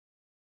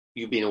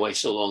 You've been away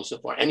so long, so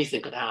far.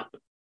 Anything could happen.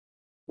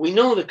 We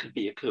know there could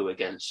be a coup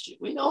against you.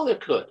 We know there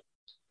could.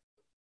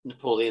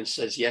 Napoleon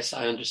says, yes,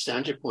 I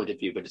understand your point of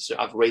view, but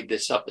I've weighed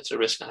this up. It's a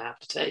risk I have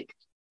to take.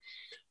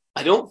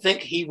 I don't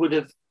think he would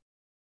have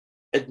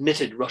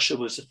admitted Russia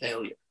was a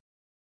failure,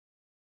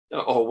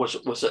 or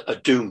was a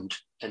doomed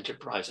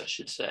enterprise, I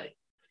should say.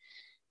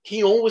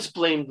 He always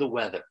blamed the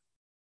weather.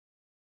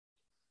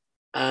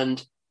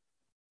 And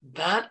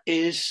that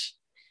is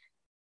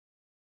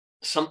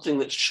something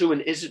that's true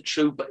and isn't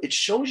true, but it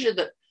shows you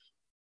that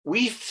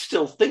we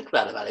still think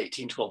that about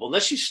 1812,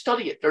 unless you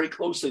study it very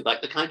closely,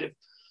 like the kind of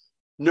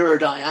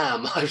nerd I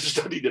am. I've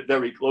studied it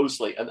very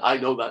closely, and I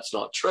know that's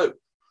not true.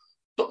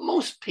 But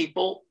most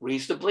people,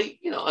 reasonably,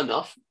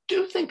 enough,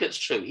 do think it's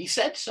true. He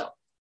said so.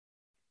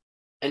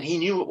 And he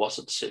knew it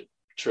wasn't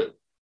true.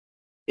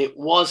 It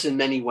was, in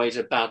many ways,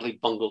 a badly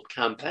bungled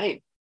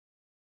campaign.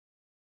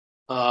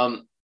 That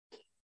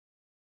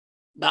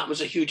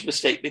was a huge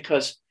mistake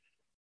because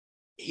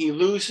he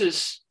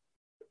loses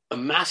a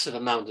massive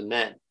amount of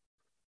men,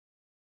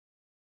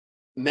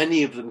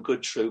 many of them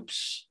good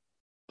troops,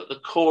 but the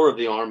core of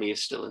the army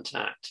is still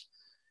intact.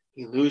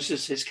 He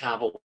loses his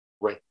cavalry,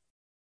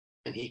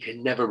 and he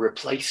can never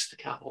replace the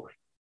cavalry.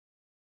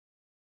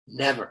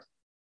 Never.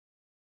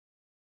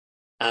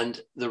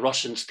 And the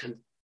Russians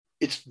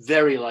it's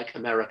very like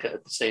America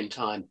at the same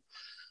time.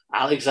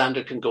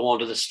 Alexander can go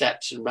onto the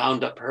steppes and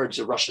round up herds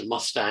of Russian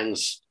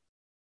Mustangs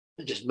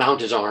and just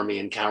mount his army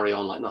and carry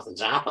on like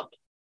nothing's happened.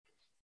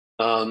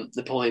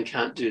 Napoleon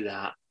can't do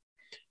that.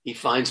 He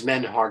finds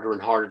men harder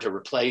and harder to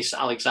replace.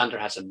 Alexander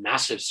has a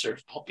massive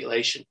serf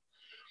population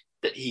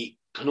that he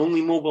can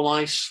only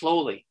mobilize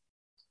slowly.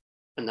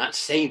 And that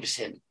saves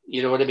him.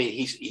 You know what I mean?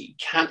 He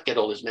can't get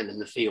all his men in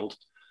the field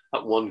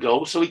at one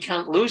go, so he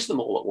can't lose them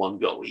all at one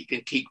go. He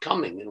can keep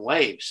coming in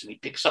waves, and he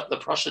picks up the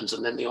Prussians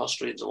and then the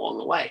Austrians along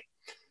the way.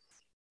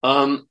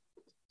 I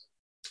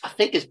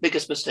think his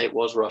biggest mistake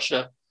was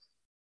Russia,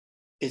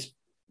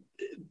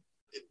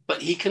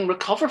 but he can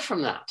recover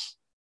from that.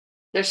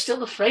 They're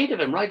still afraid of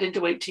him right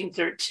into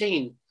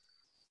 1813.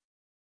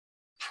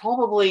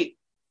 Probably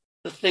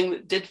the thing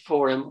that did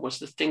for him was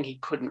the thing he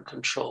couldn't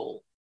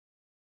control.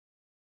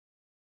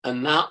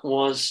 And that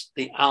was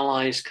the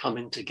Allies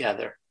coming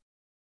together.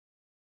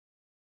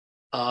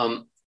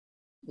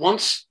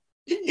 Once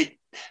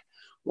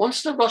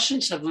the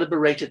Russians have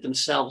liberated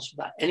themselves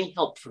without any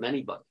help from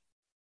anybody,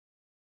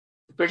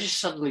 the British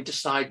suddenly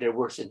decide they're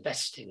worth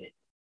investing in.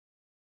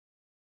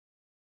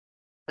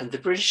 And the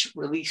British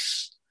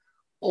release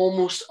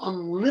almost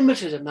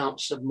unlimited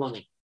amounts of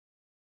money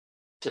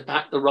to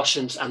back the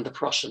Russians and the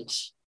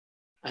Prussians,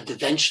 and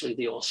eventually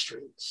the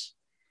Austrians,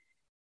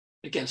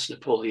 against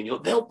Napoleon.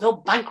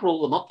 They'll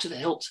bankroll them up to the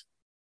hilt.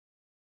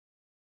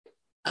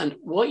 And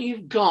what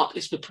you've got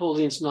is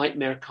Napoleon's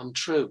nightmare come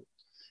true,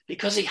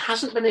 because he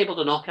hasn't been able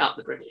to knock out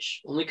the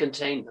British, only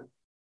contain them.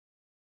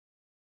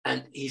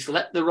 And he's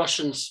let the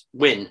Russians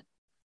win.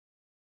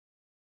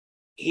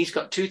 He's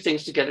got two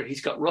things together.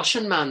 He's got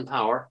Russian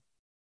manpower,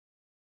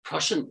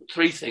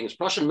 three things: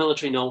 Prussian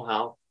military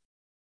know-how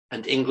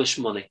and English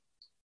money.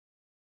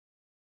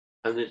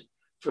 And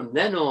from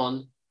then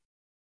on,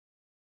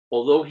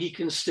 although he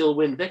can still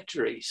win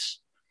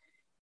victories,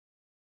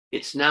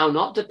 it's now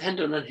not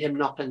dependent on him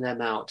knocking them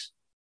out.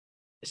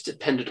 It's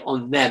dependent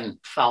on them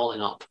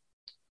fouling up.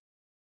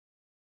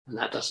 And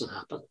that doesn't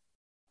happen.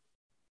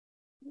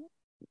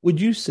 Would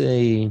you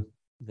say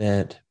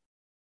that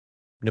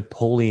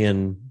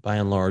Napoleon, by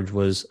and large,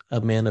 was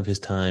a man of his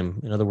time?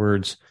 In other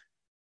words,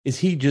 is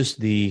he just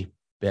the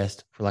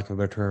best, for lack of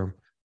a better term,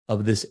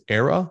 of this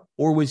era?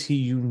 Or was he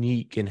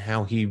unique in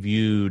how he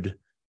viewed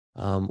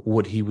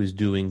what he was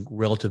doing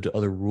relative to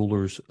other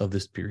rulers of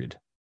this period?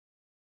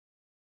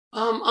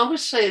 I would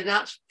say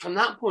that from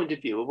that point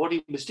of view of what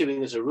he was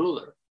doing as a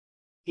ruler,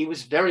 he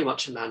was very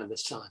much a man of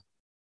his time.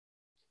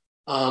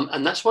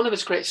 And that's one of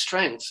his great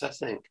strengths, I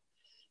think.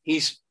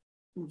 He's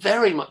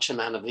very much a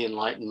man of the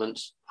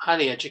Enlightenment,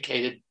 highly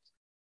educated,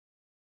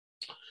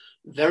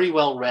 very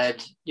well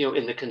read,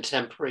 in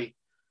contemporary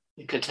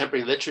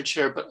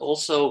literature, but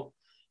also,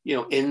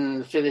 in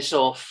the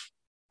philosophe,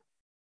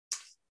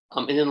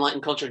 in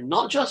enlightened culture,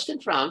 not just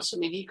in France. I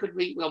mean, he could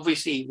read,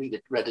 obviously,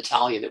 he read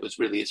Italian. It was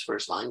really his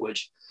first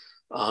language.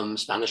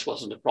 Spanish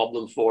wasn't a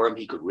problem for him.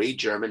 He could read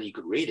German. He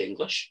could read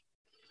English.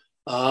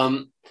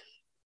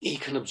 He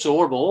can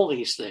absorb all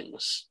these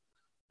things.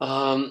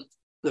 The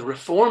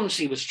reforms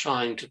he was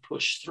trying to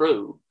push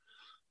through,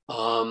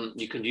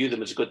 you can view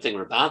them as a good thing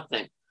or a bad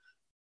thing,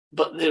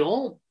 but they'd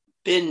all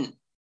been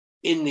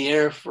in the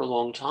air for a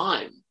long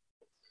time.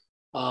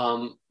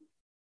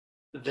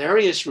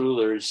 Various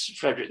rulers,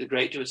 Frederick the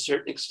Great to a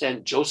certain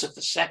extent, Joseph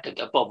II,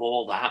 above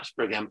all, the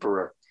Habsburg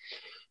Emperor,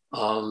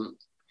 who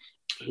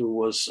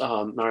was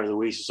Mary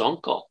Louise's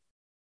uncle.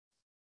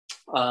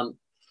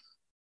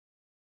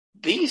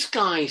 These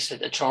guys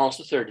had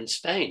Charles III in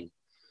Spain.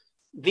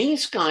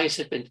 These guys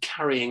had been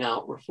carrying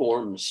out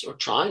reforms or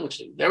trying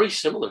to, very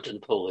similar to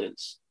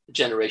Napoleon's the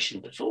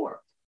generation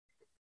before.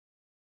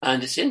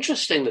 And it's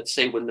interesting that,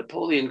 say, when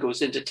Napoleon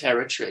goes into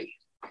territory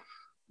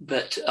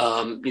that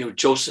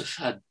Joseph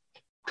had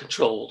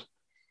controlled,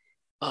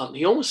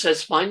 he almost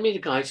says, "Find me the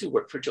guys who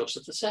work for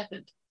Joseph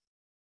II,"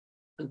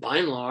 and by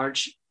and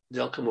large,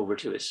 they'll come over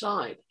to his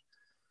side.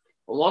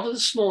 A lot of the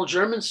small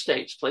German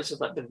states, places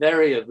like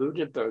Bavaria,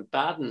 Württemberg,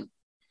 Baden,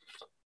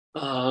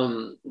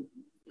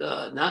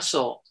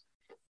 Nassau,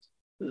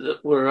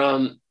 that were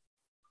a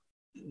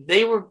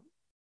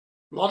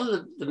lot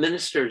of the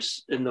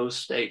ministers in those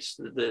states,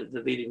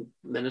 the leading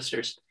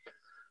ministers,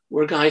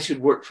 were guys who'd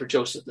worked for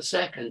Joseph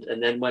II,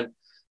 and then when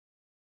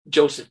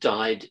Joseph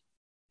died,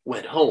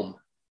 went home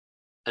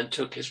and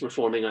took his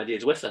reforming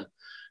ideas with him.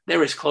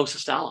 They're his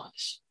closest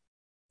allies.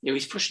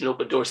 He's pushing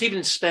open doors. Even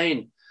in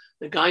Spain,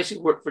 the guys who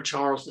work for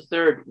Charles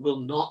III will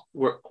not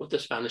work with the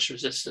Spanish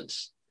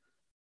resistance.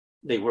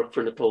 They work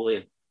for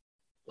Napoleon.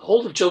 The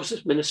whole of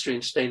Joseph's ministry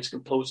in Spain is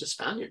composed of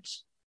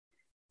Spaniards.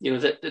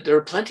 That there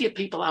are plenty of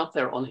people out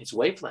there on his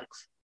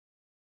wavelength,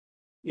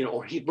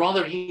 or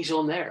he's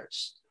on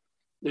theirs.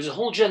 There's a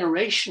whole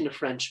generation of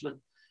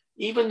Frenchmen,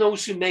 even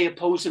those who may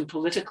oppose him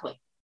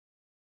politically,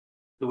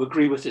 who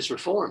agree with his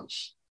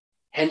reforms,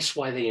 hence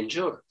why they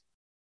endure.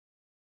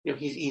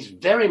 He's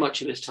very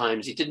much of his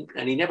times.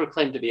 He never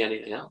claimed to be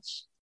anything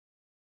else.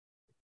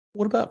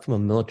 What about from a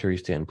military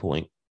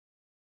standpoint?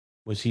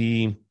 Was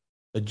he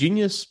a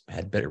genius,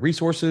 had better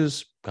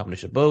resources,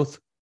 combination of both?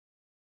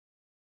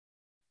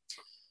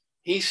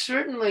 He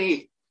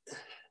certainly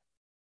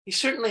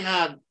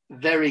had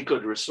very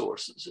good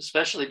resources,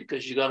 especially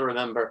because you got to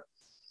remember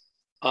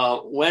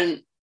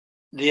when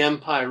the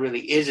empire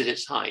really is at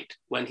its height,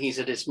 when he's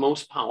at its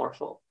most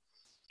powerful,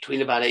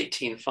 between about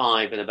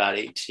 1805 and about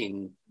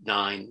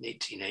 1809,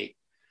 1808,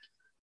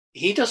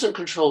 he doesn't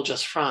control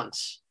just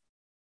France.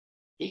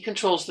 He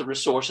controls the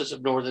resources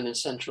of northern and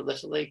central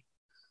Italy,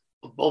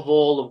 above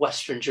all of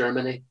Western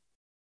Germany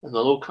and the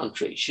Low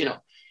Countries.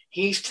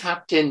 He's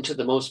tapped into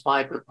the most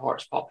vibrant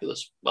parts,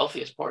 populous,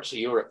 wealthiest parts of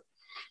Europe.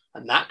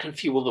 And that can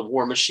fuel the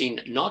war machine,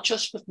 not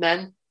just with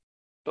men,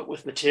 but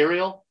with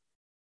material,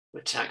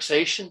 with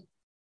taxation.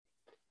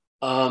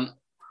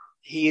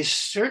 He is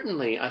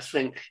certainly, I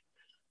think,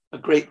 a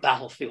great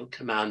battlefield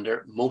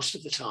commander most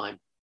of the time.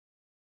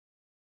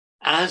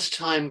 As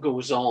time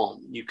goes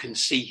on, you can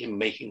see him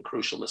making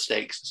crucial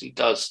mistakes, as he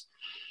does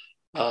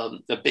a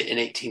bit in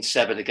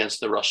 1807 against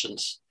the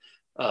Russians,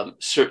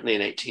 certainly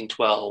in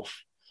 1812.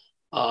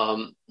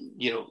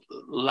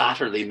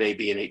 Latterly,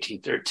 maybe in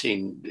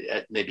 1813,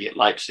 maybe at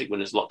Leipzig when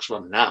his luck's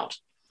running out.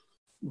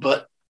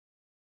 But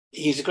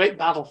he's a great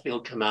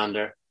battlefield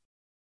commander.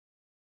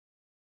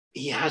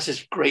 He has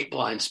his great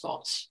blind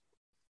spots.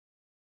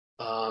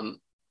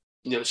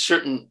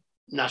 Certain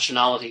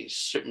nationalities,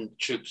 certain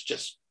troops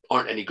just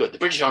aren't any good. The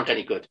British aren't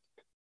any good. The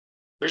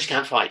British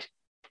can't fight.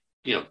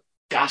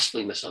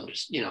 Ghastly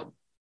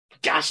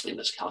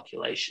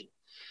miscalculation.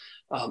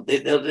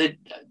 They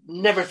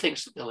never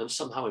thinks that they'll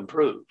somehow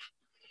improve.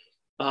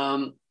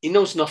 He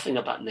knows nothing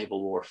about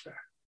naval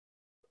warfare.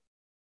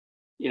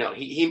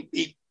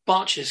 He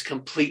botches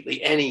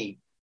completely any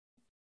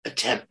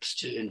attempts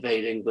to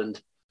invade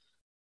England,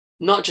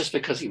 not just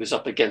because he was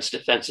up against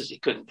defenses he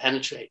couldn't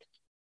penetrate,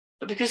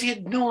 but because he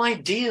had no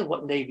idea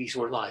what navies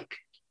were like.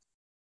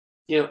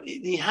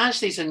 He has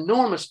these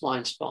enormous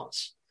blind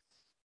spots,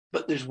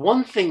 but there's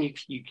one thing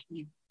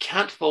you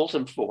can't fault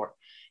him for.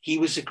 He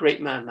was a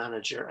great man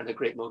manager and a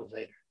great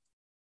motivator.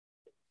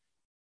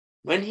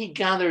 When he's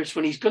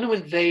going to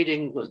invade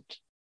England,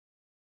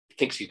 he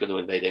thinks he's going to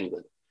invade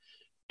England,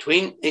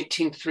 between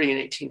 1803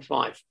 and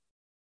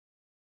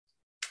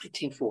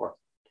 1804,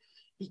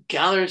 he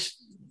gathers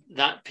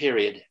that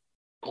period,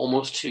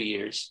 almost 2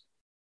 years,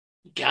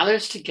 he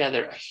gathers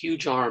together a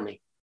huge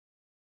army,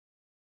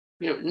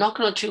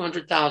 knocking on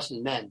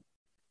 200,000 men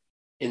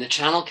in the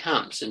Channel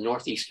camps in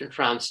northeastern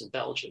France and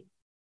Belgium.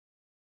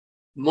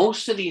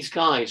 Most of these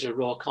guys are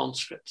raw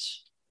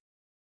conscripts,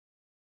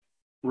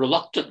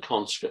 reluctant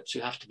conscripts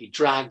who have to be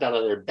dragged out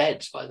of their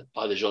beds by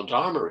the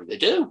gendarmerie. They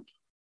do,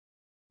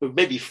 who've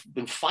maybe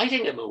been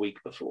fighting him a week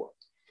before.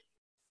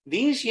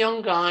 These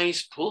young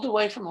guys pulled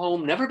away from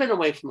home, never been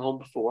away from home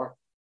before.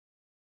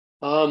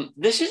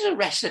 This is a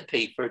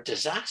recipe for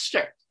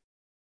disaster.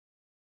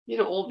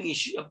 All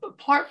these,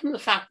 apart from the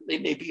fact that they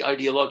may be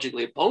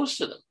ideologically opposed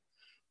to them,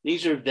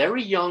 these are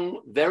very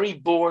young, very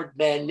bored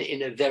men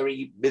in a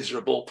very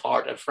miserable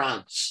part of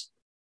France.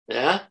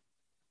 Yeah.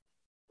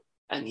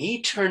 And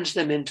he turns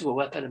them into a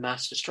weapon of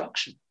mass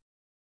destruction.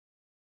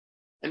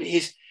 I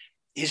mean,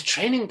 his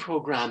training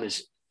program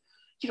is,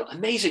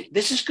 amazing.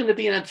 This is going to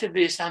be an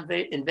amphibious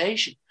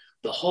invasion.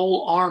 The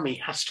whole army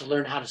has to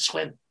learn how to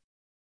swim.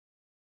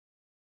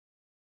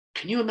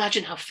 Can you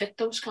imagine how fit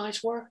those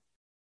guys were?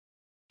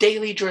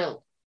 Daily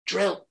drill,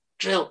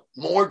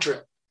 more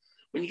drill.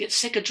 When you get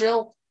sick of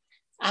drill,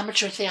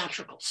 amateur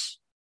theatricals,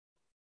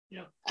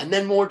 and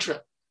then more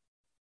drill.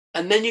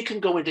 And then you can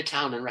go into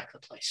town and wreck the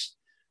place,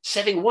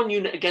 setting one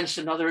unit against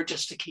another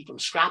just to keep them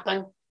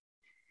scrapping.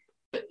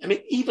 But I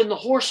mean, even the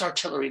horse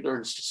artillery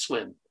learns to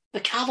swim. The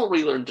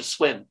cavalry learn to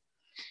swim,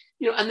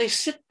 and they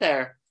sit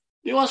there.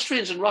 The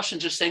Austrians and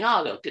Russians are saying,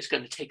 look, it's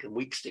going to take them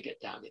weeks to get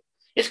down here.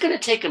 It's going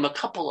to take him a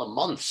couple of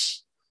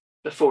months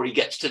before he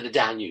gets to the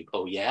Danube.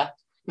 Oh, yeah?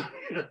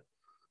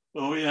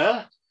 Oh,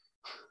 yeah?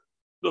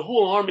 The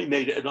whole army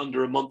made it in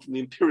under a month, and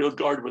the Imperial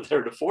Guard were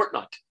there in a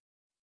fortnight.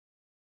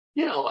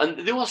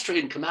 And the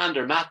Austrian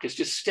commander, Mack, is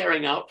just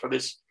staring out from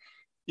his,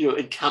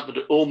 encampment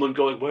at Ulm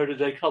going, where did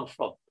they come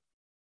from?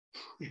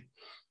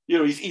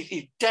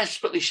 He's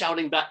desperately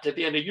shouting back to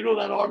Vienna,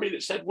 that army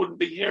that said wouldn't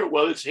be here?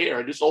 Well, it's here,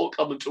 and it's all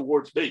coming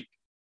towards me.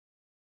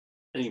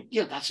 And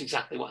that's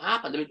exactly what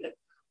happened. I mean,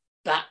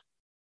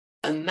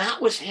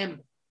 that was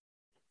him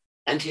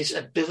and his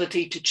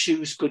ability to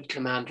choose good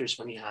commanders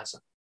when he has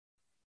them.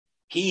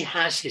 He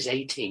has his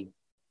A-team,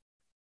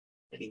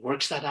 and he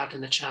works that out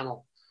in the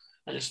Channel.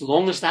 And as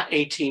long as that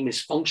A-team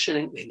is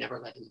functioning, they never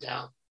let him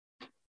down.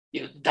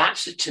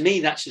 To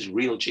me, that's his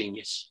real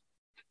genius.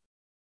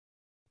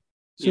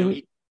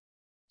 Sorry.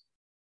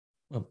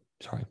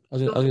 I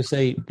was going to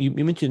say, you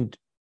mentioned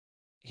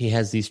he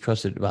has these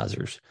trusted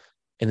advisors,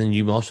 and then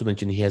you also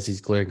mentioned he has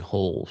these glaring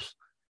holes.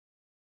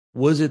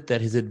 Was it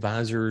that his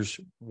advisors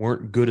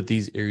weren't good at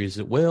these areas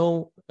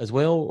as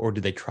well, or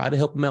did they try to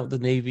help him out with the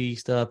Navy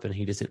stuff and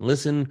he just didn't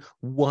listen?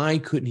 Why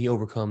couldn't he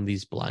overcome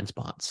these blind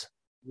spots?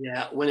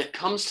 Yeah, when it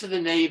comes to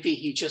the Navy,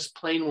 he just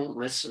plain won't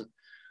listen.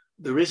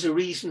 There is a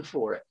reason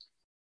for it.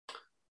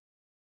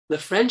 The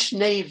French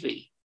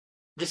Navy,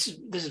 this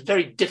is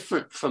very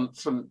different from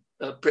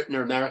Britain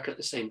or America at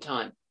the same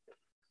time.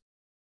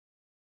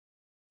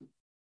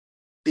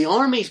 The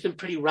army's been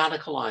pretty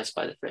radicalized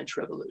by the French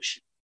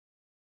Revolution.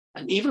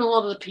 And even a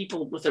lot of the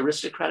people with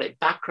aristocratic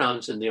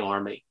backgrounds in the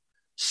army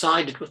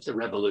sided with the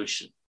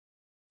revolution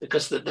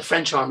because the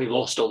French army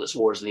lost all its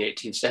wars in the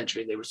 18th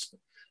century. They were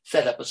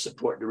fed up with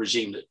supporting the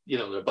regime that,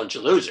 they're a bunch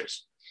of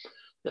losers.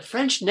 The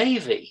French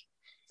Navy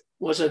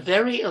was a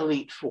very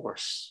elite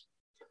force.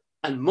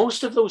 And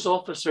most of those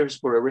officers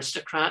were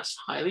aristocrats,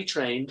 highly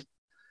trained.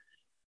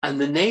 And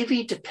the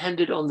Navy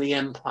depended on the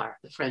empire,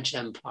 the French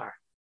Empire,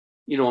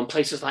 in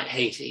places like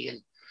Haiti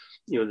and,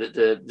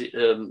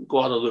 the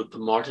Guadeloupe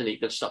and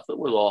Martinique and stuff that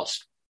were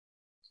lost.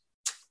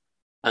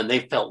 And they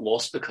felt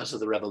lost because of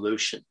the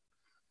revolution.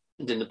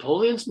 And in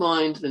Napoleon's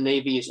mind, the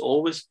Navy is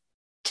always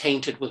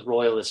tainted with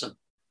royalism.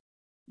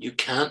 You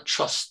can't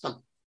trust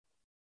them.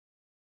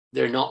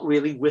 They're not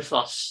really with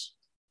us.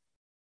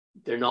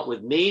 They're not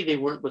with me. They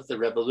weren't with the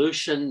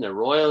revolution. They're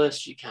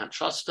royalists. You can't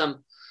trust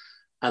them.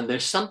 And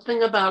there's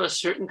something about a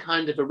certain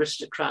kind of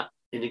aristocrat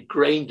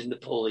ingrained in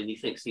Napoleon. He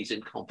thinks he's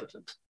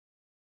incompetent.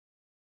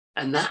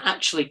 And that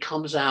actually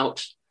comes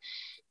out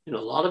in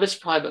a lot of his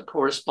private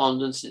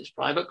correspondence, in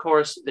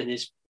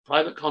his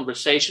private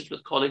conversations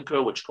with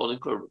Caulaincourt, which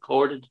Caulaincourt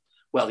recorded.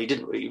 Well, he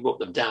didn't really wrote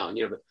them down,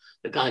 but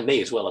the guy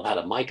may as well have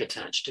had a mic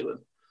attached to him.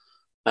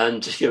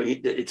 And,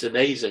 it's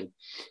amazing.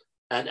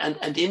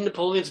 And in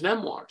Napoleon's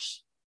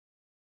memoirs,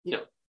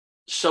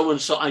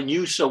 so-and-so, I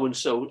knew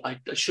so-and-so, I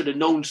should have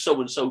known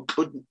so-and-so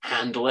couldn't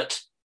handle it.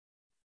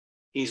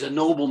 He's a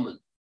nobleman.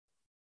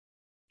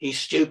 He's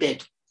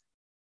stupid.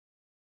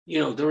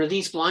 There are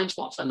these blind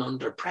spots, and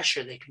under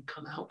pressure, they can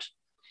come out.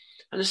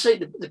 And I say,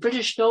 the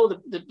British know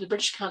the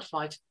British can't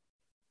fight.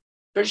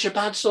 British are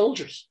bad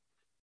soldiers.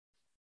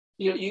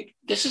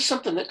 This is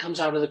something that comes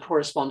out of the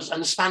correspondence,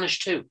 and the Spanish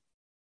too.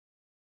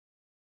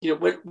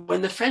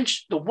 When the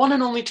French, the one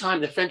and only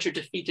time the French are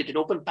defeated in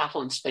open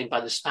battle in Spain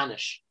by the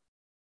Spanish,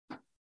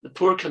 the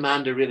poor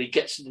commander really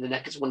gets into the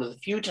neck. It's one of the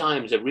few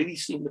times I've really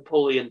seen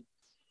Napoleon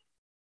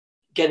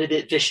get a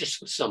bit vicious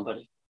with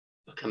somebody,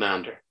 a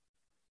commander.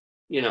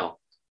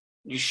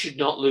 You should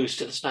not lose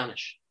to the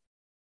Spanish.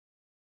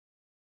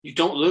 You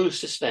don't lose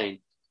to Spain.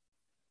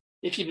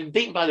 If you've been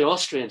beaten by the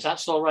Austrians,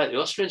 that's all right. The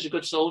Austrians are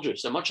good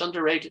soldiers. They're much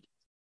underrated.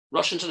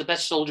 Russians are the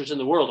best soldiers in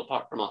the world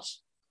apart from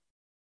us.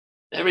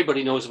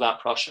 Everybody knows about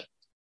Prussia.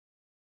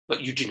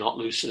 But you do not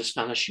lose to the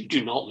Spanish. You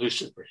do not lose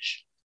to the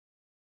British.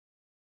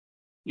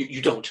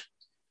 You don't.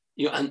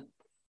 And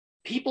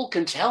people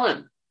can tell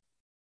him,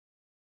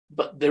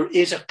 but there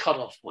is a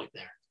cutoff point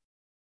there.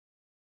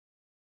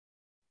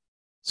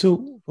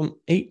 So from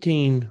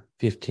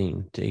 1815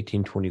 to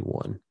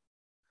 1821,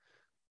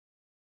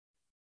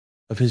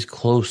 of his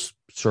close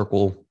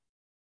circle,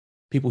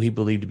 people he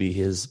believed to be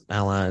his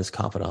allies,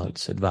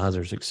 confidants,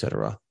 advisors,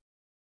 etc.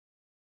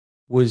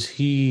 Was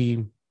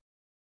he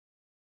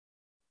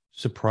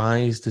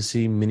surprised to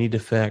see many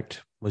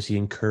defect? Was he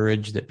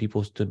encouraged that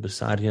people stood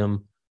beside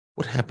him?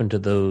 What happened to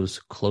those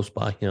close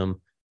by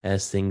him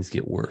as things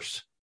get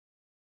worse?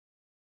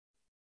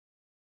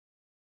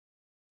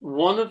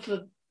 One of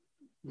the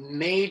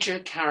major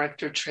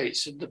character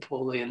traits of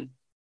Napoleon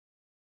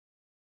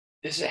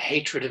is a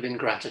hatred of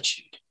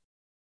ingratitude.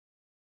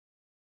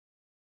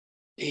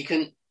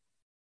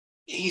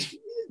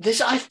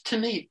 To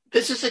me,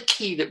 this is a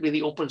key that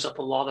really opens up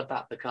a lot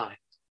about the guy.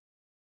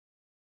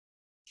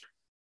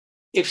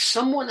 If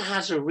someone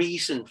has a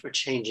reason for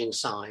changing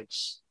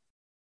sides,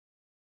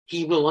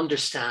 he will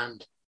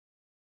understand.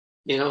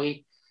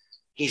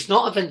 He's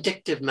not a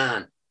vindictive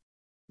man,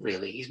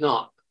 really. He's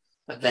not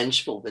a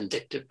vengeful,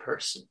 vindictive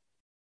person.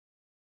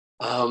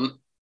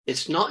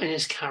 It's not in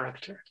his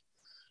character.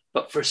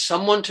 But for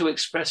someone to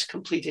express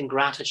complete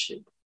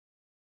ingratitude,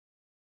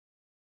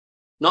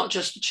 not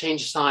just to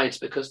change sides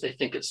because they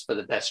think it's for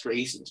the best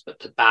reasons, but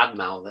to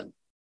badmouth them.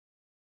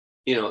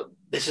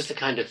 This is the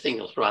kind of thing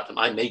he'll throw at them.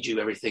 I made you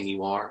everything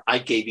you are. I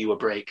gave you a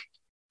break.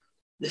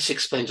 This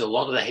explains a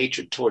lot of the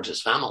hatred towards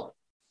his family,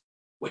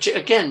 which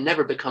again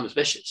never becomes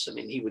vicious. I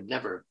mean, he would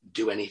never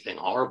do anything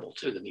horrible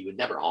to them. He would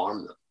never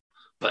harm them.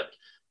 But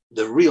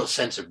the real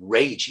sense of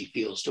rage he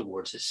feels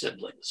towards his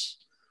siblings.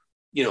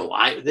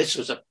 This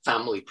was a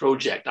family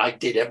project. I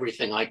did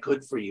everything I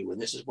could for you,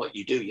 and this is what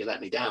you do. You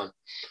let me down.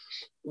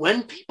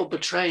 When people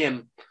betray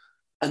him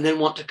and then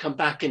want to come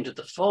back into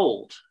the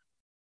fold,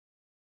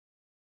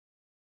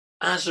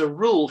 as a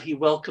rule, he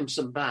welcomes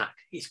them back.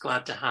 He's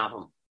glad to have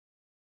them.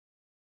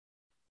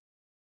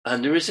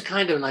 And there is a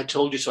kind of, and I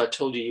told you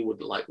you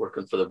wouldn't like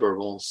working for the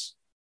Bourbons.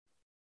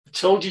 I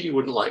told you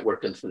wouldn't like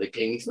working for the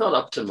king. He's not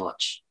up to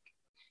much.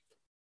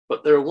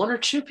 But there are one or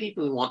two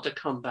people who want to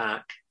come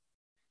back,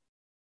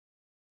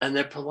 and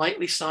they're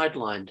politely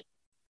sidelined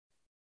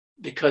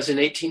because in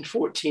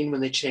 1814,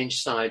 when they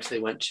changed sides, they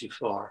went too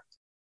far.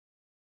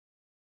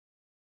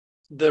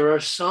 There are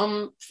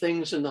some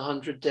things in the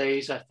 100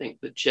 Days, I think,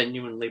 that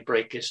genuinely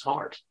break his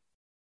heart.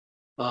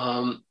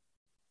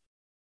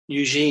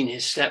 Eugene,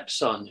 his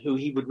stepson, who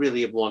he would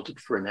really have wanted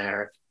for an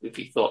heir if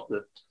he thought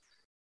that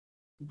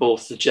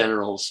both the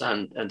generals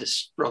and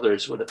his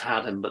brothers would have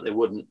had him, but they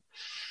wouldn't.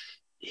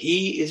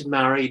 He is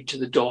married to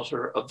the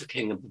daughter of the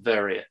King of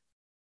Bavaria.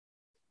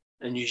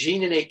 And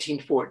Eugene in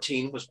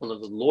 1814 was one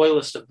of the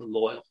loyalist of the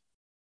loyal.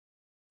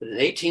 But in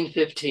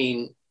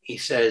 1815, he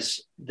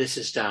says, this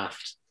is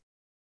daft.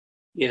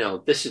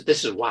 This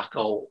is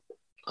wacko.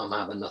 I'm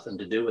having nothing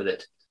to do with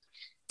it.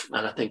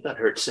 And I think that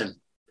hurts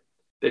him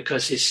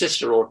because his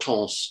sister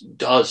Hortense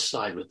does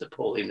side with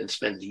Napoleon and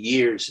spends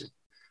years in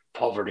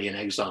poverty and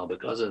exile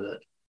because of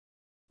it.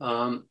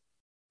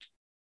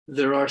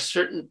 There are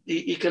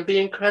he can be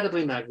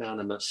incredibly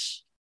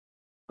magnanimous.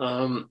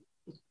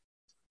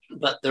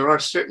 But there are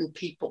certain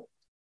people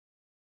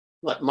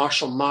like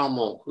Marshal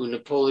Marmont, who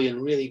Napoleon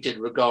really did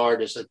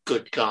regard as a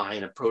good guy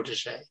and a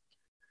protege.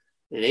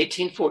 In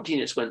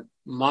 1814, it's when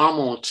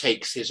Marmont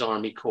takes his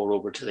army corps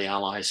over to the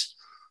Allies.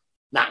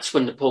 That's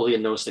when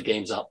Napoleon knows the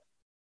game's up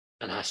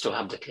and has to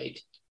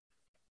abdicate.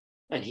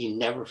 And he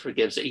never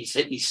forgives it.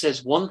 He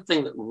says one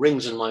thing that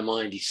rings in my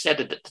mind. He said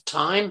it at the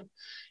time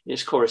in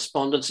his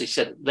correspondence. He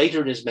said it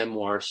later in his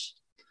memoirs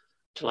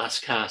to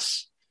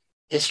Lascasse.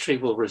 History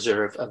will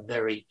reserve a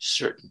very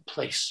certain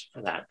place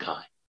for that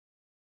guy.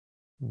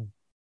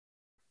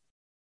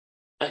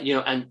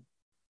 And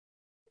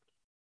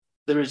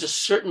there is a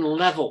certain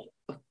level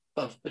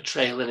of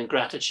betrayal and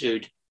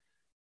ingratitude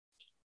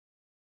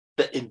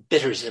that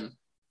embitters him,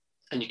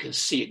 and you can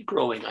see it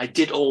growing. I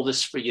did all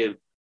this for you,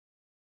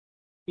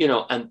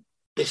 and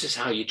this is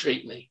how you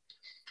treat me.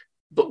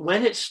 But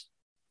when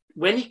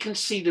he can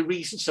see the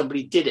reason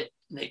somebody did it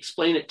and they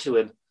explain it to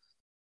him,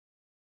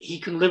 he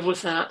can live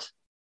with that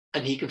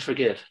and he can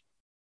forgive.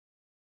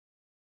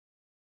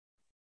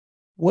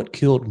 What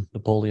killed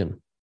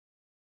Napoleon?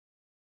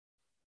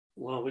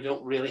 Well, we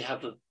don't really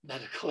have the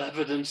medical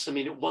evidence. I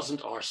mean, it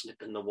wasn't arsenic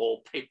in the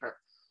wallpaper.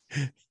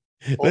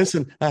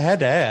 Listen, I had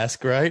to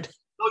ask, right?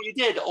 No, you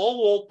did. All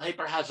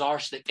wallpaper has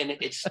arsenic in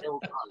it. It still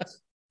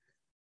does.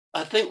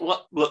 I think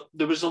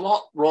there was a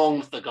lot wrong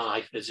with the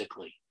guy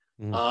physically.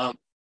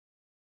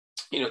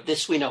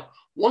 This we know.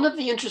 One of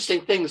the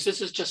interesting things,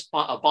 this is just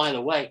by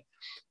the way,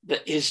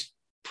 that his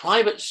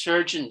private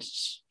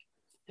surgeons,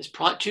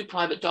 two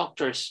private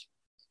doctors,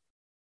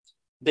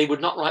 they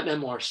would not write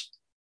memoirs.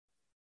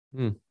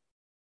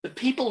 The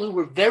people who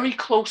were very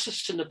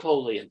closest to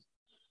Napoleon,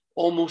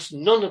 almost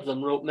none of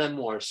them wrote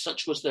memoirs.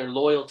 Such was their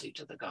loyalty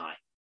to the guy.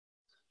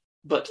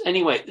 But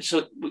anyway,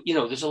 so,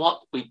 there's a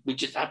lot we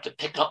just have to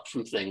pick up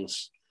from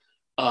things.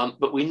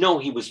 But we know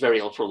he was very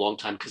ill for a long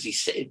time because he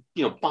said,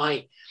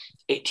 by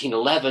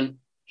 1811,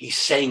 he's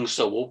saying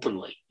so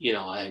openly,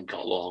 I ain't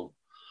got long.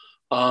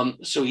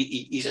 So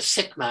he's a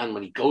sick man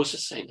when he goes to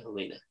St.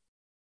 Helena.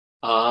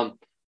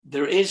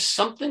 There is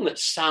something that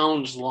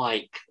sounds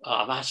like,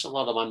 I've asked a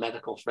lot of my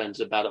medical friends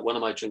about it. One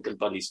of my drinking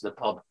buddies in the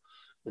pub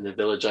in the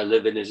village I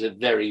live in is a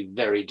very,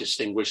 very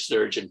distinguished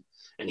surgeon.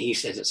 And he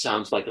says it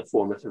sounds like a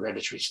form of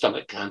hereditary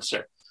stomach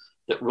cancer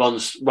that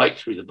runs right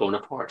through the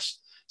Bonapartes.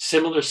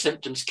 Similar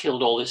symptoms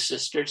killed all his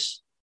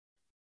sisters.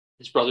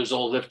 His brothers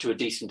all lived to a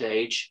decent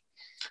age.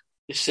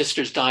 His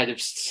sisters died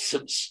of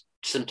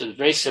symptoms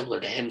very similar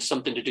to him,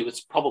 something to do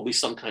with probably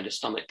some kind of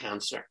stomach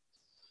cancer.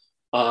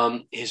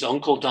 His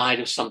uncle died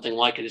of something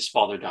like it. His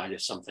father died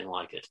of something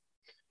like it.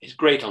 His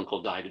great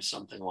uncle died of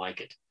something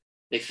like it.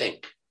 They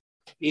think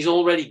he's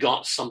already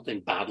got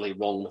something badly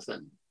wrong with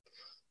him.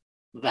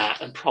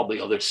 That and probably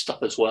other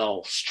stuff as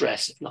well,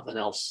 stress, if nothing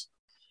else.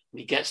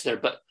 He gets there.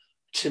 But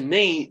to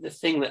me, the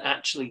thing that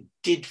actually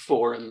did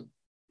for him,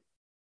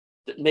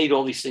 that made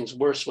all these things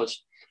worse,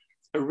 was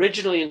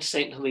originally in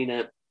St.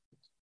 Helena,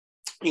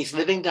 he's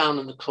living down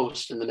on the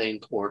coast in the main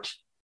port,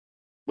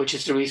 which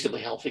is a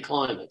reasonably healthy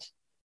climate.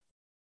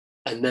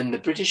 And then the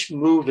British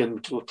move him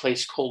to a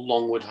place called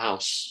Longwood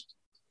House,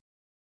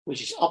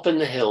 which is up in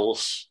the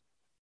hills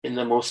in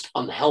the most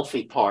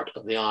unhealthy part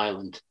of the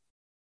island.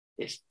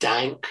 It's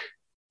dank,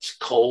 it's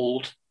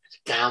cold, it's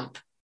damp.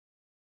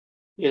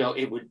 You know,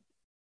 it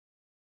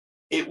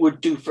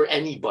would do for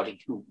anybody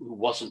who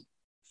wasn't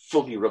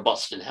fully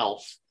robust in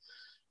health.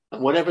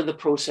 And whatever the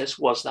process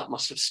was, that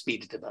must have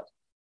speeded it up.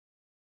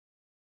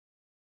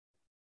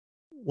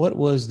 What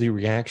was the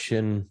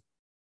reaction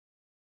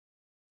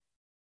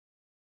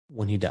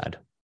when he died?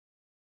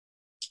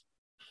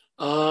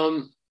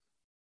 A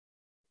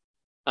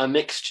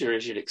mixture,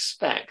 as you'd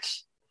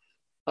expect,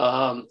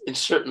 and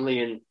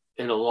certainly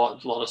in a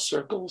lot of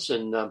circles,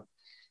 and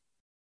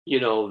you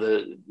know,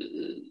 the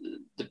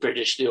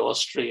British, the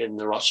Austrian,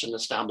 the Russian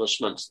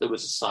establishments, there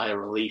was a sigh of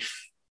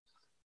relief,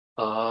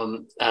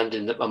 and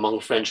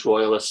among French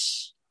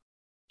royalists,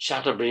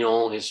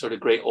 Chateaubriand, his sort of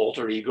great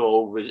alter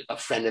ego, a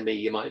frenemy,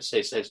 you might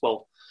say, says,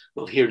 "Well,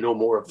 we'll hear no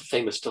more of the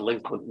famous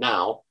delinquent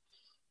now."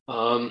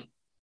 But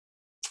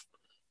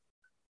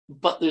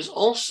there's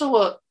also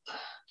a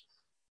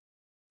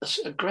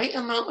great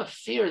amount of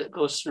fear that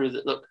goes through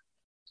that. Look,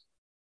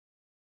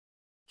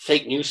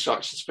 fake news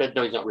starts to spread.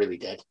 No, he's not really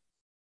dead.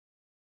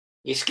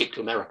 He escaped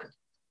to America,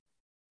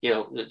 you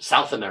know,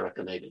 South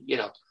America maybe, you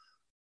know.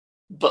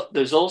 But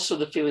there's also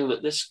the feeling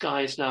that this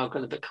guy is now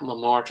going to become a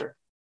martyr.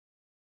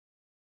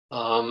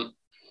 You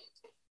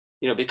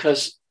know,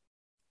 because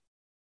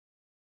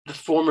the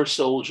former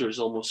soldiers,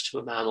 almost to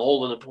a man,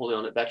 all the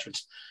Napoleonic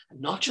veterans,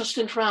 and not just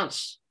in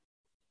France,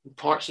 in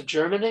parts of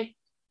Germany,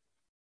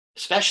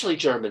 especially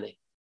Germany,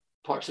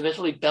 parts of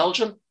Italy,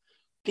 Belgium,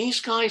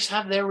 these guys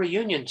have their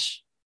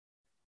reunions.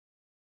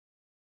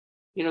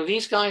 You know,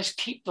 these guys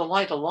keep the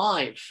light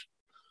alive.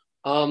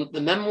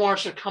 The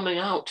memoirs are coming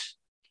out,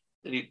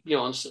 you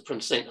know,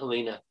 from St.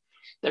 Helena.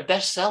 They're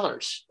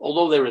bestsellers,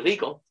 although they're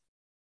illegal.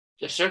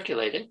 They're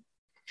circulating.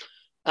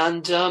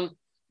 And,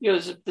 you know,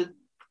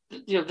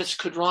 this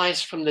could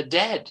rise from the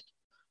dead.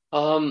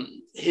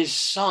 His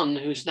son,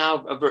 who's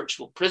now a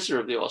virtual prisoner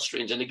of the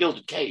Austrians in a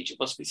gilded cage, it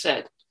must be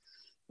said,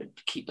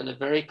 keeping a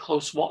very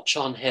close watch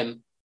on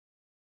him,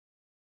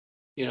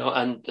 you know,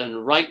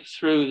 and right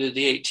through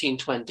the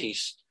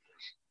 1820s,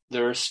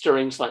 there are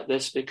stirrings like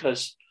this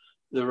because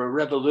there are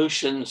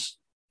revolutions,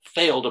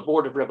 failed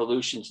abortive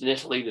revolutions in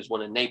Italy. There's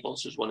one in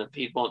Naples, there's one in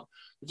Piedmont,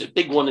 there's a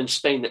big one in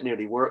Spain that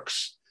nearly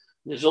works.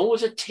 There's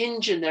always a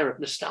tinge in there of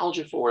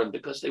nostalgia for him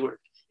because they were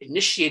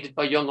initiated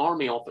by young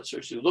army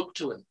officers who looked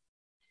to him.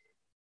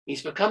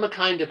 He's become a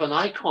kind of an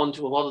icon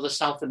to a lot of the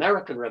South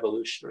American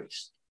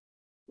revolutionaries.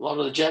 A lot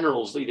of the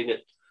generals leading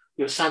it,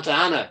 you know, Santa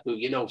Anna, who,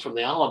 you know, from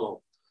the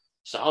Alamo,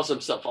 styles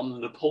himself, I'm the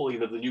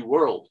Napoleon of the New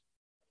World,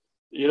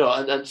 you know,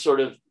 and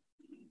sort of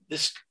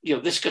this, you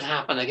know, this could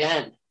happen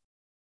again.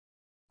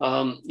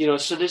 You know,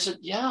 so there's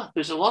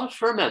a lot of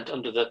ferment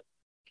under the,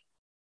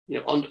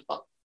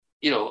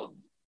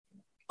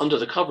 under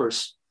the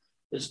covers.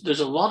 There's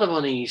a lot of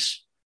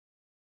unease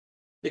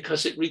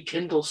because it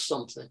rekindles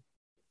something.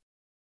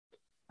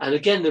 And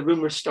again, the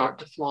rumors start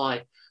to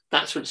fly.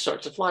 That's when it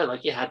starts to fly.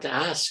 Like you had to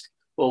ask,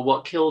 well,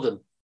 what killed him?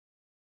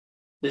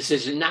 This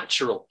isn't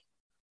natural.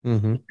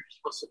 Mm-hmm.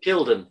 Must have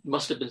killed him.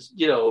 Must have been,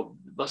 you know,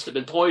 must have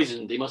been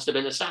poisoned. He must have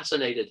been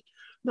assassinated.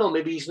 No,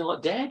 maybe he's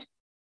not dead.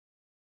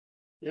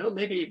 You know,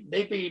 maybe,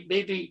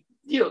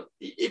 you know,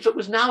 if it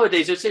was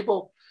nowadays, they'd say,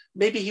 well,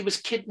 maybe he was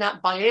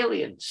kidnapped by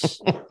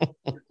aliens.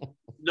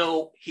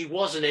 No, he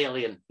was an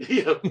alien.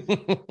 You know,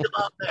 still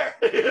out there.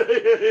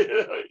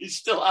 He's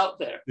still out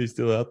there. He's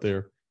still out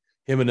there.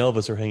 Him and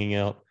Elvis are hanging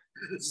out.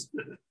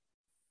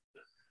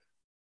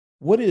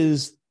 What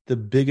is the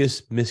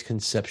biggest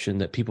misconception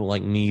that people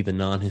like me, the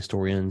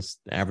non-historians,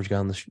 the average guy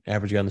on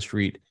the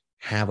street,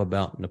 have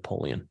about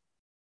Napoleon?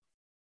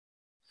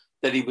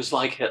 That he was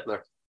like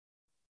Hitler.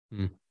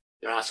 Hmm.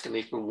 You're asking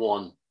me for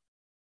one.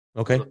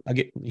 Okay, I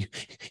get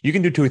you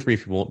can do two or three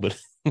if you want, but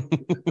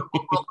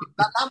well,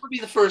 that would be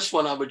the first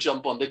one I would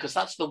jump on because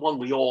that's the one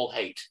we all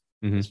hate.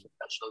 Mm-hmm. As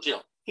professionals, you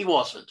know, he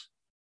wasn't.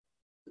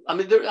 I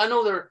mean, I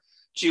know there are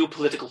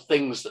geopolitical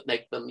things that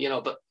make them, you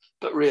know, but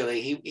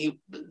really,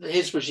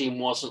 his regime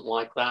wasn't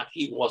like that.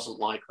 He wasn't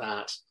like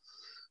that.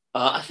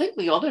 I think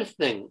the other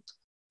thing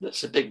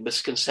that's a big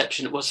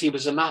misconception. It was he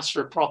was a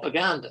master of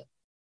propaganda.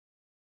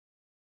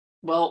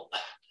 Well,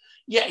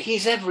 yeah,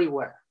 he's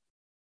everywhere.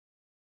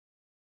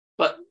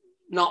 But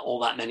not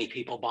all that many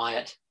people buy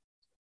it.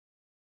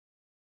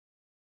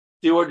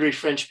 The ordinary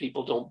French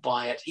people don't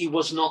buy it. He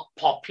was not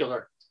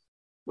popular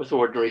with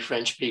ordinary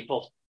French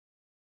people.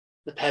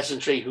 The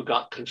peasantry who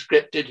got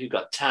conscripted, who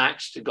got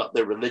taxed, who got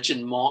their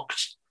religion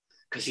mocked,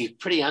 because he's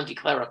pretty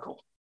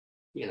anti-clerical,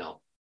 you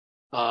know.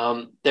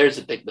 There's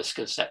a big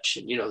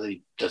misconception. You know,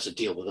 he does a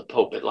deal with the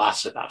Pope. It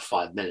lasts about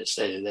 5 minutes.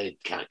 They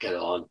can't get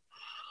on.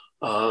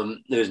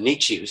 There's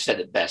Nietzsche who said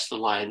it best,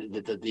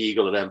 the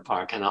eagle of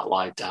empire cannot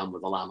lie down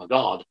with the Lamb of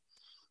God.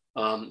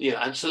 You know,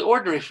 and so the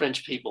ordinary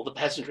French people, the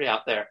peasantry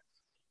out there,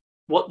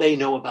 what they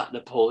know about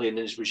Napoleon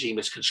and his regime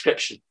is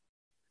conscription.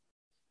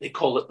 They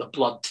call it the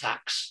blood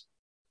tax.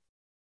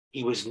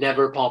 He was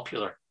never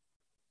popular.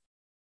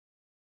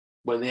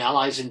 When the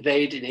Allies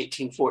invade in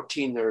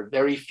 1814, there are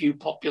very few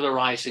popular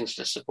risings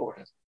to support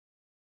him.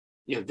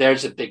 You know,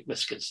 there's a big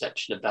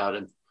misconception about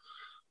him.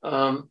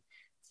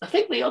 I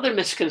think the other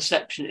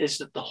misconception is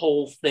that the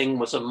whole thing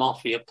was a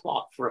mafia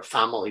plot for a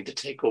family to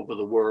take over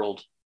the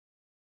world.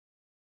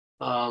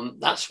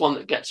 That's one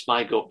that gets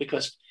my goat,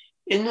 because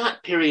in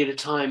that period of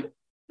time,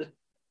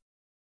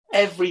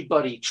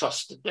 everybody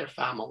trusted their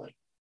family.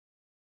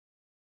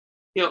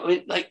 You know, I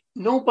mean, like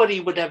nobody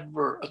would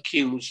ever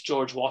accuse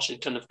George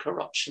Washington of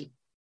corruption,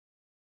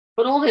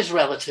 but all his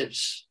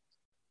relatives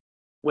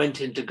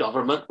went into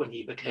government when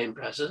he became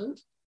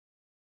president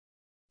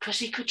because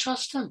he could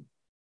trust them.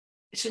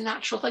 It's a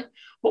natural thing.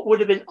 What would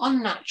have been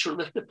unnatural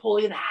if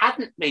Napoleon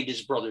hadn't made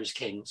his brothers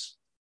kings?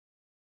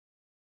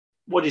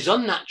 What is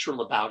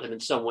unnatural about him in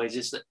some ways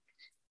is that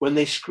when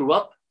they screw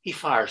up, he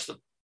fires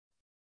them.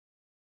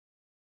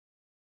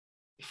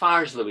 He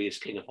fires Louis as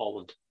King of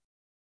Holland.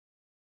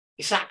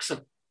 He sacks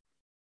him.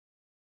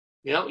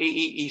 You know,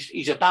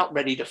 he's about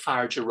ready to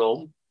fire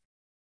Jerome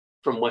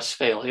from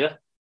Westphalia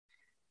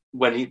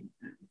when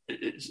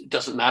it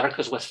doesn't matter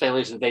because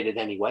Westphalia's invaded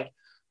anyway.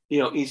 You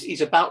know,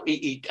 he's about,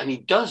 and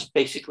he does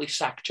basically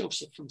sack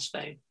Joseph from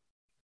Spain.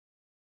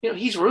 You know,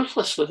 he's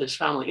ruthless with his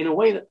family in a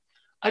way that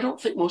I don't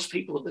think most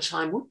people at the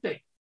time would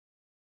be.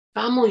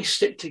 Families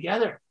stick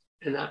together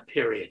in that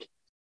period.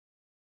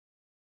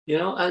 You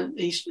know, and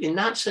he's in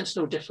that sense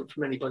no different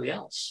from anybody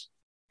else.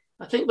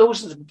 I think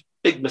those are the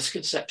big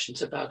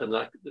misconceptions about him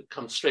that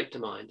come straight to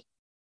mind.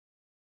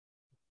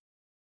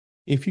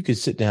 If you could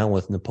sit down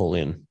with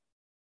Napoleon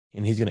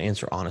and he's going to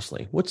answer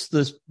honestly, what's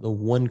the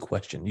one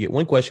question? You get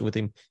one question with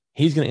him,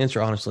 he's going to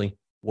answer honestly.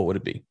 What would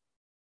it be?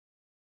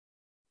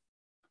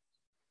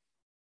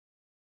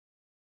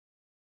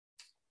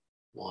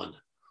 One.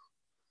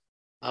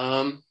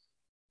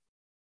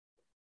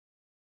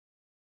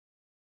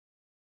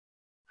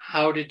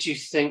 How did you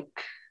think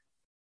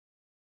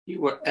you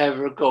were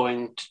ever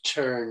going to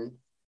turn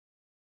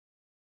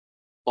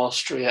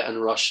Austria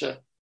and Russia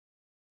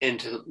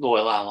into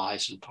loyal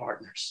allies and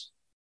partners?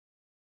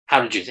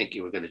 How did you think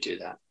you were going to do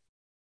that?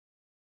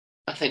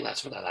 I think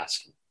that's what I'd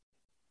ask him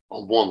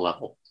on one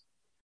level.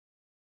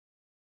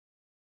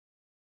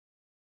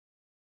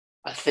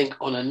 I think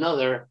on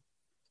another,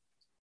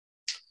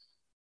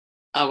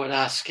 I would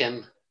ask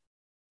him,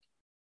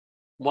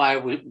 why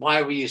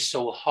were you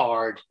so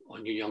hard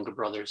on your younger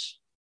brothers?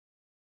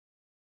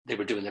 They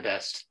were doing their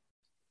best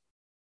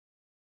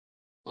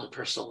on a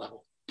personal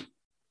level.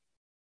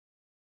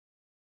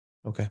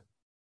 Okay.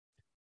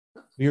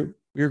 We're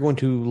going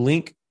to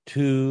link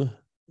to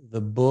the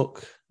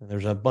book.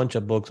 There's a bunch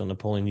of books on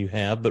Napoleon you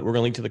have, but we're going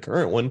to link to the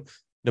current one,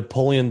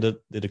 Napoleon,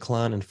 the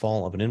Decline and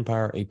Fall of an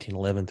Empire,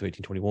 1811 through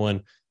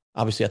 1821.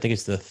 Obviously, I think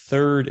it's the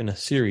third in a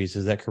series.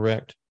 Is that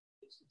correct?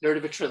 Third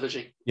of a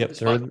trilogy. Yep,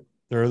 third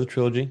of the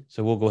trilogy.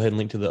 So we'll go ahead and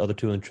link to the other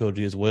two in the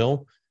trilogy as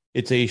well.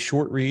 It's a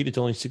short read. It's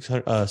only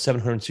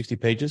 760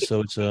 pages,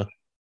 so it's a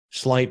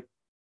slight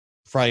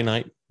Friday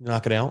night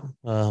knock it out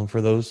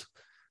for those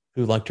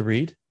who like to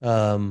read.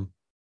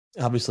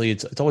 Obviously,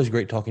 it's always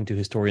great talking to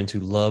historians who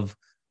love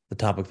the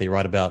topic they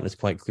write about, and it's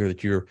quite clear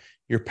that you're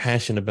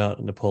passionate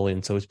about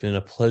Napoleon. So it's been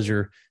a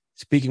pleasure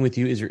speaking with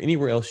you. Is there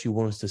anywhere else you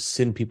want us to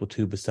send people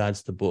to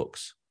besides the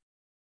books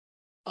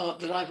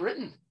that I've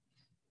written?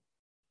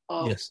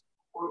 Yes.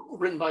 Or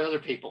written by other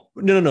people?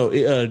 No.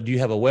 Do you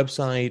have a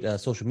website,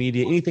 social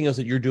media, anything else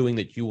that you're doing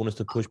that you want us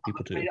to push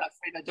people to? I'm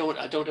afraid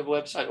I don't have a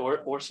website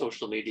or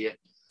social media.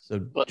 So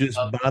just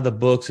buy the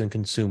books and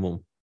consume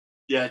them.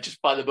 Yeah,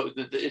 just buy the book.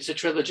 It's a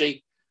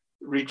trilogy.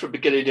 Read from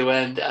beginning to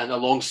end, and A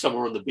Long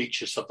Summer on the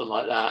Beach or something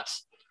like that.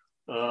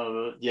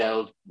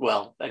 Yeah.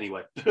 Well,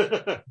 anyway. All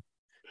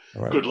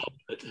right. Good luck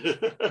with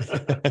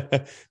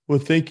it. Well,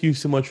 thank you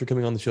so much for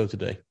coming on the show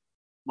today.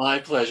 My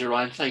pleasure,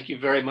 Ryan. Thank you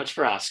very much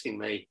for asking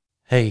me.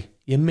 Hey,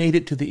 you made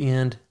it to the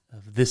end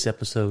of this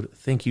episode.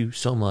 Thank you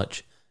so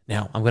much.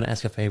 Now, I'm going to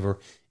ask a favor.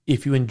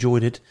 If you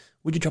enjoyed it,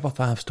 would you drop a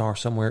 5-star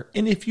somewhere?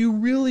 And if you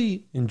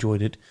really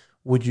enjoyed it,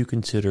 would you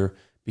consider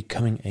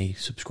becoming a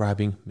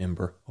subscribing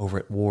member over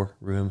at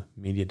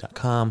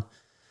warroommedia.com?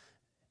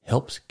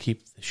 Helps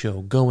keep the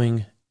show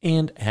going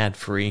and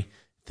ad-free.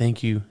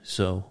 Thank you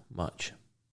so much.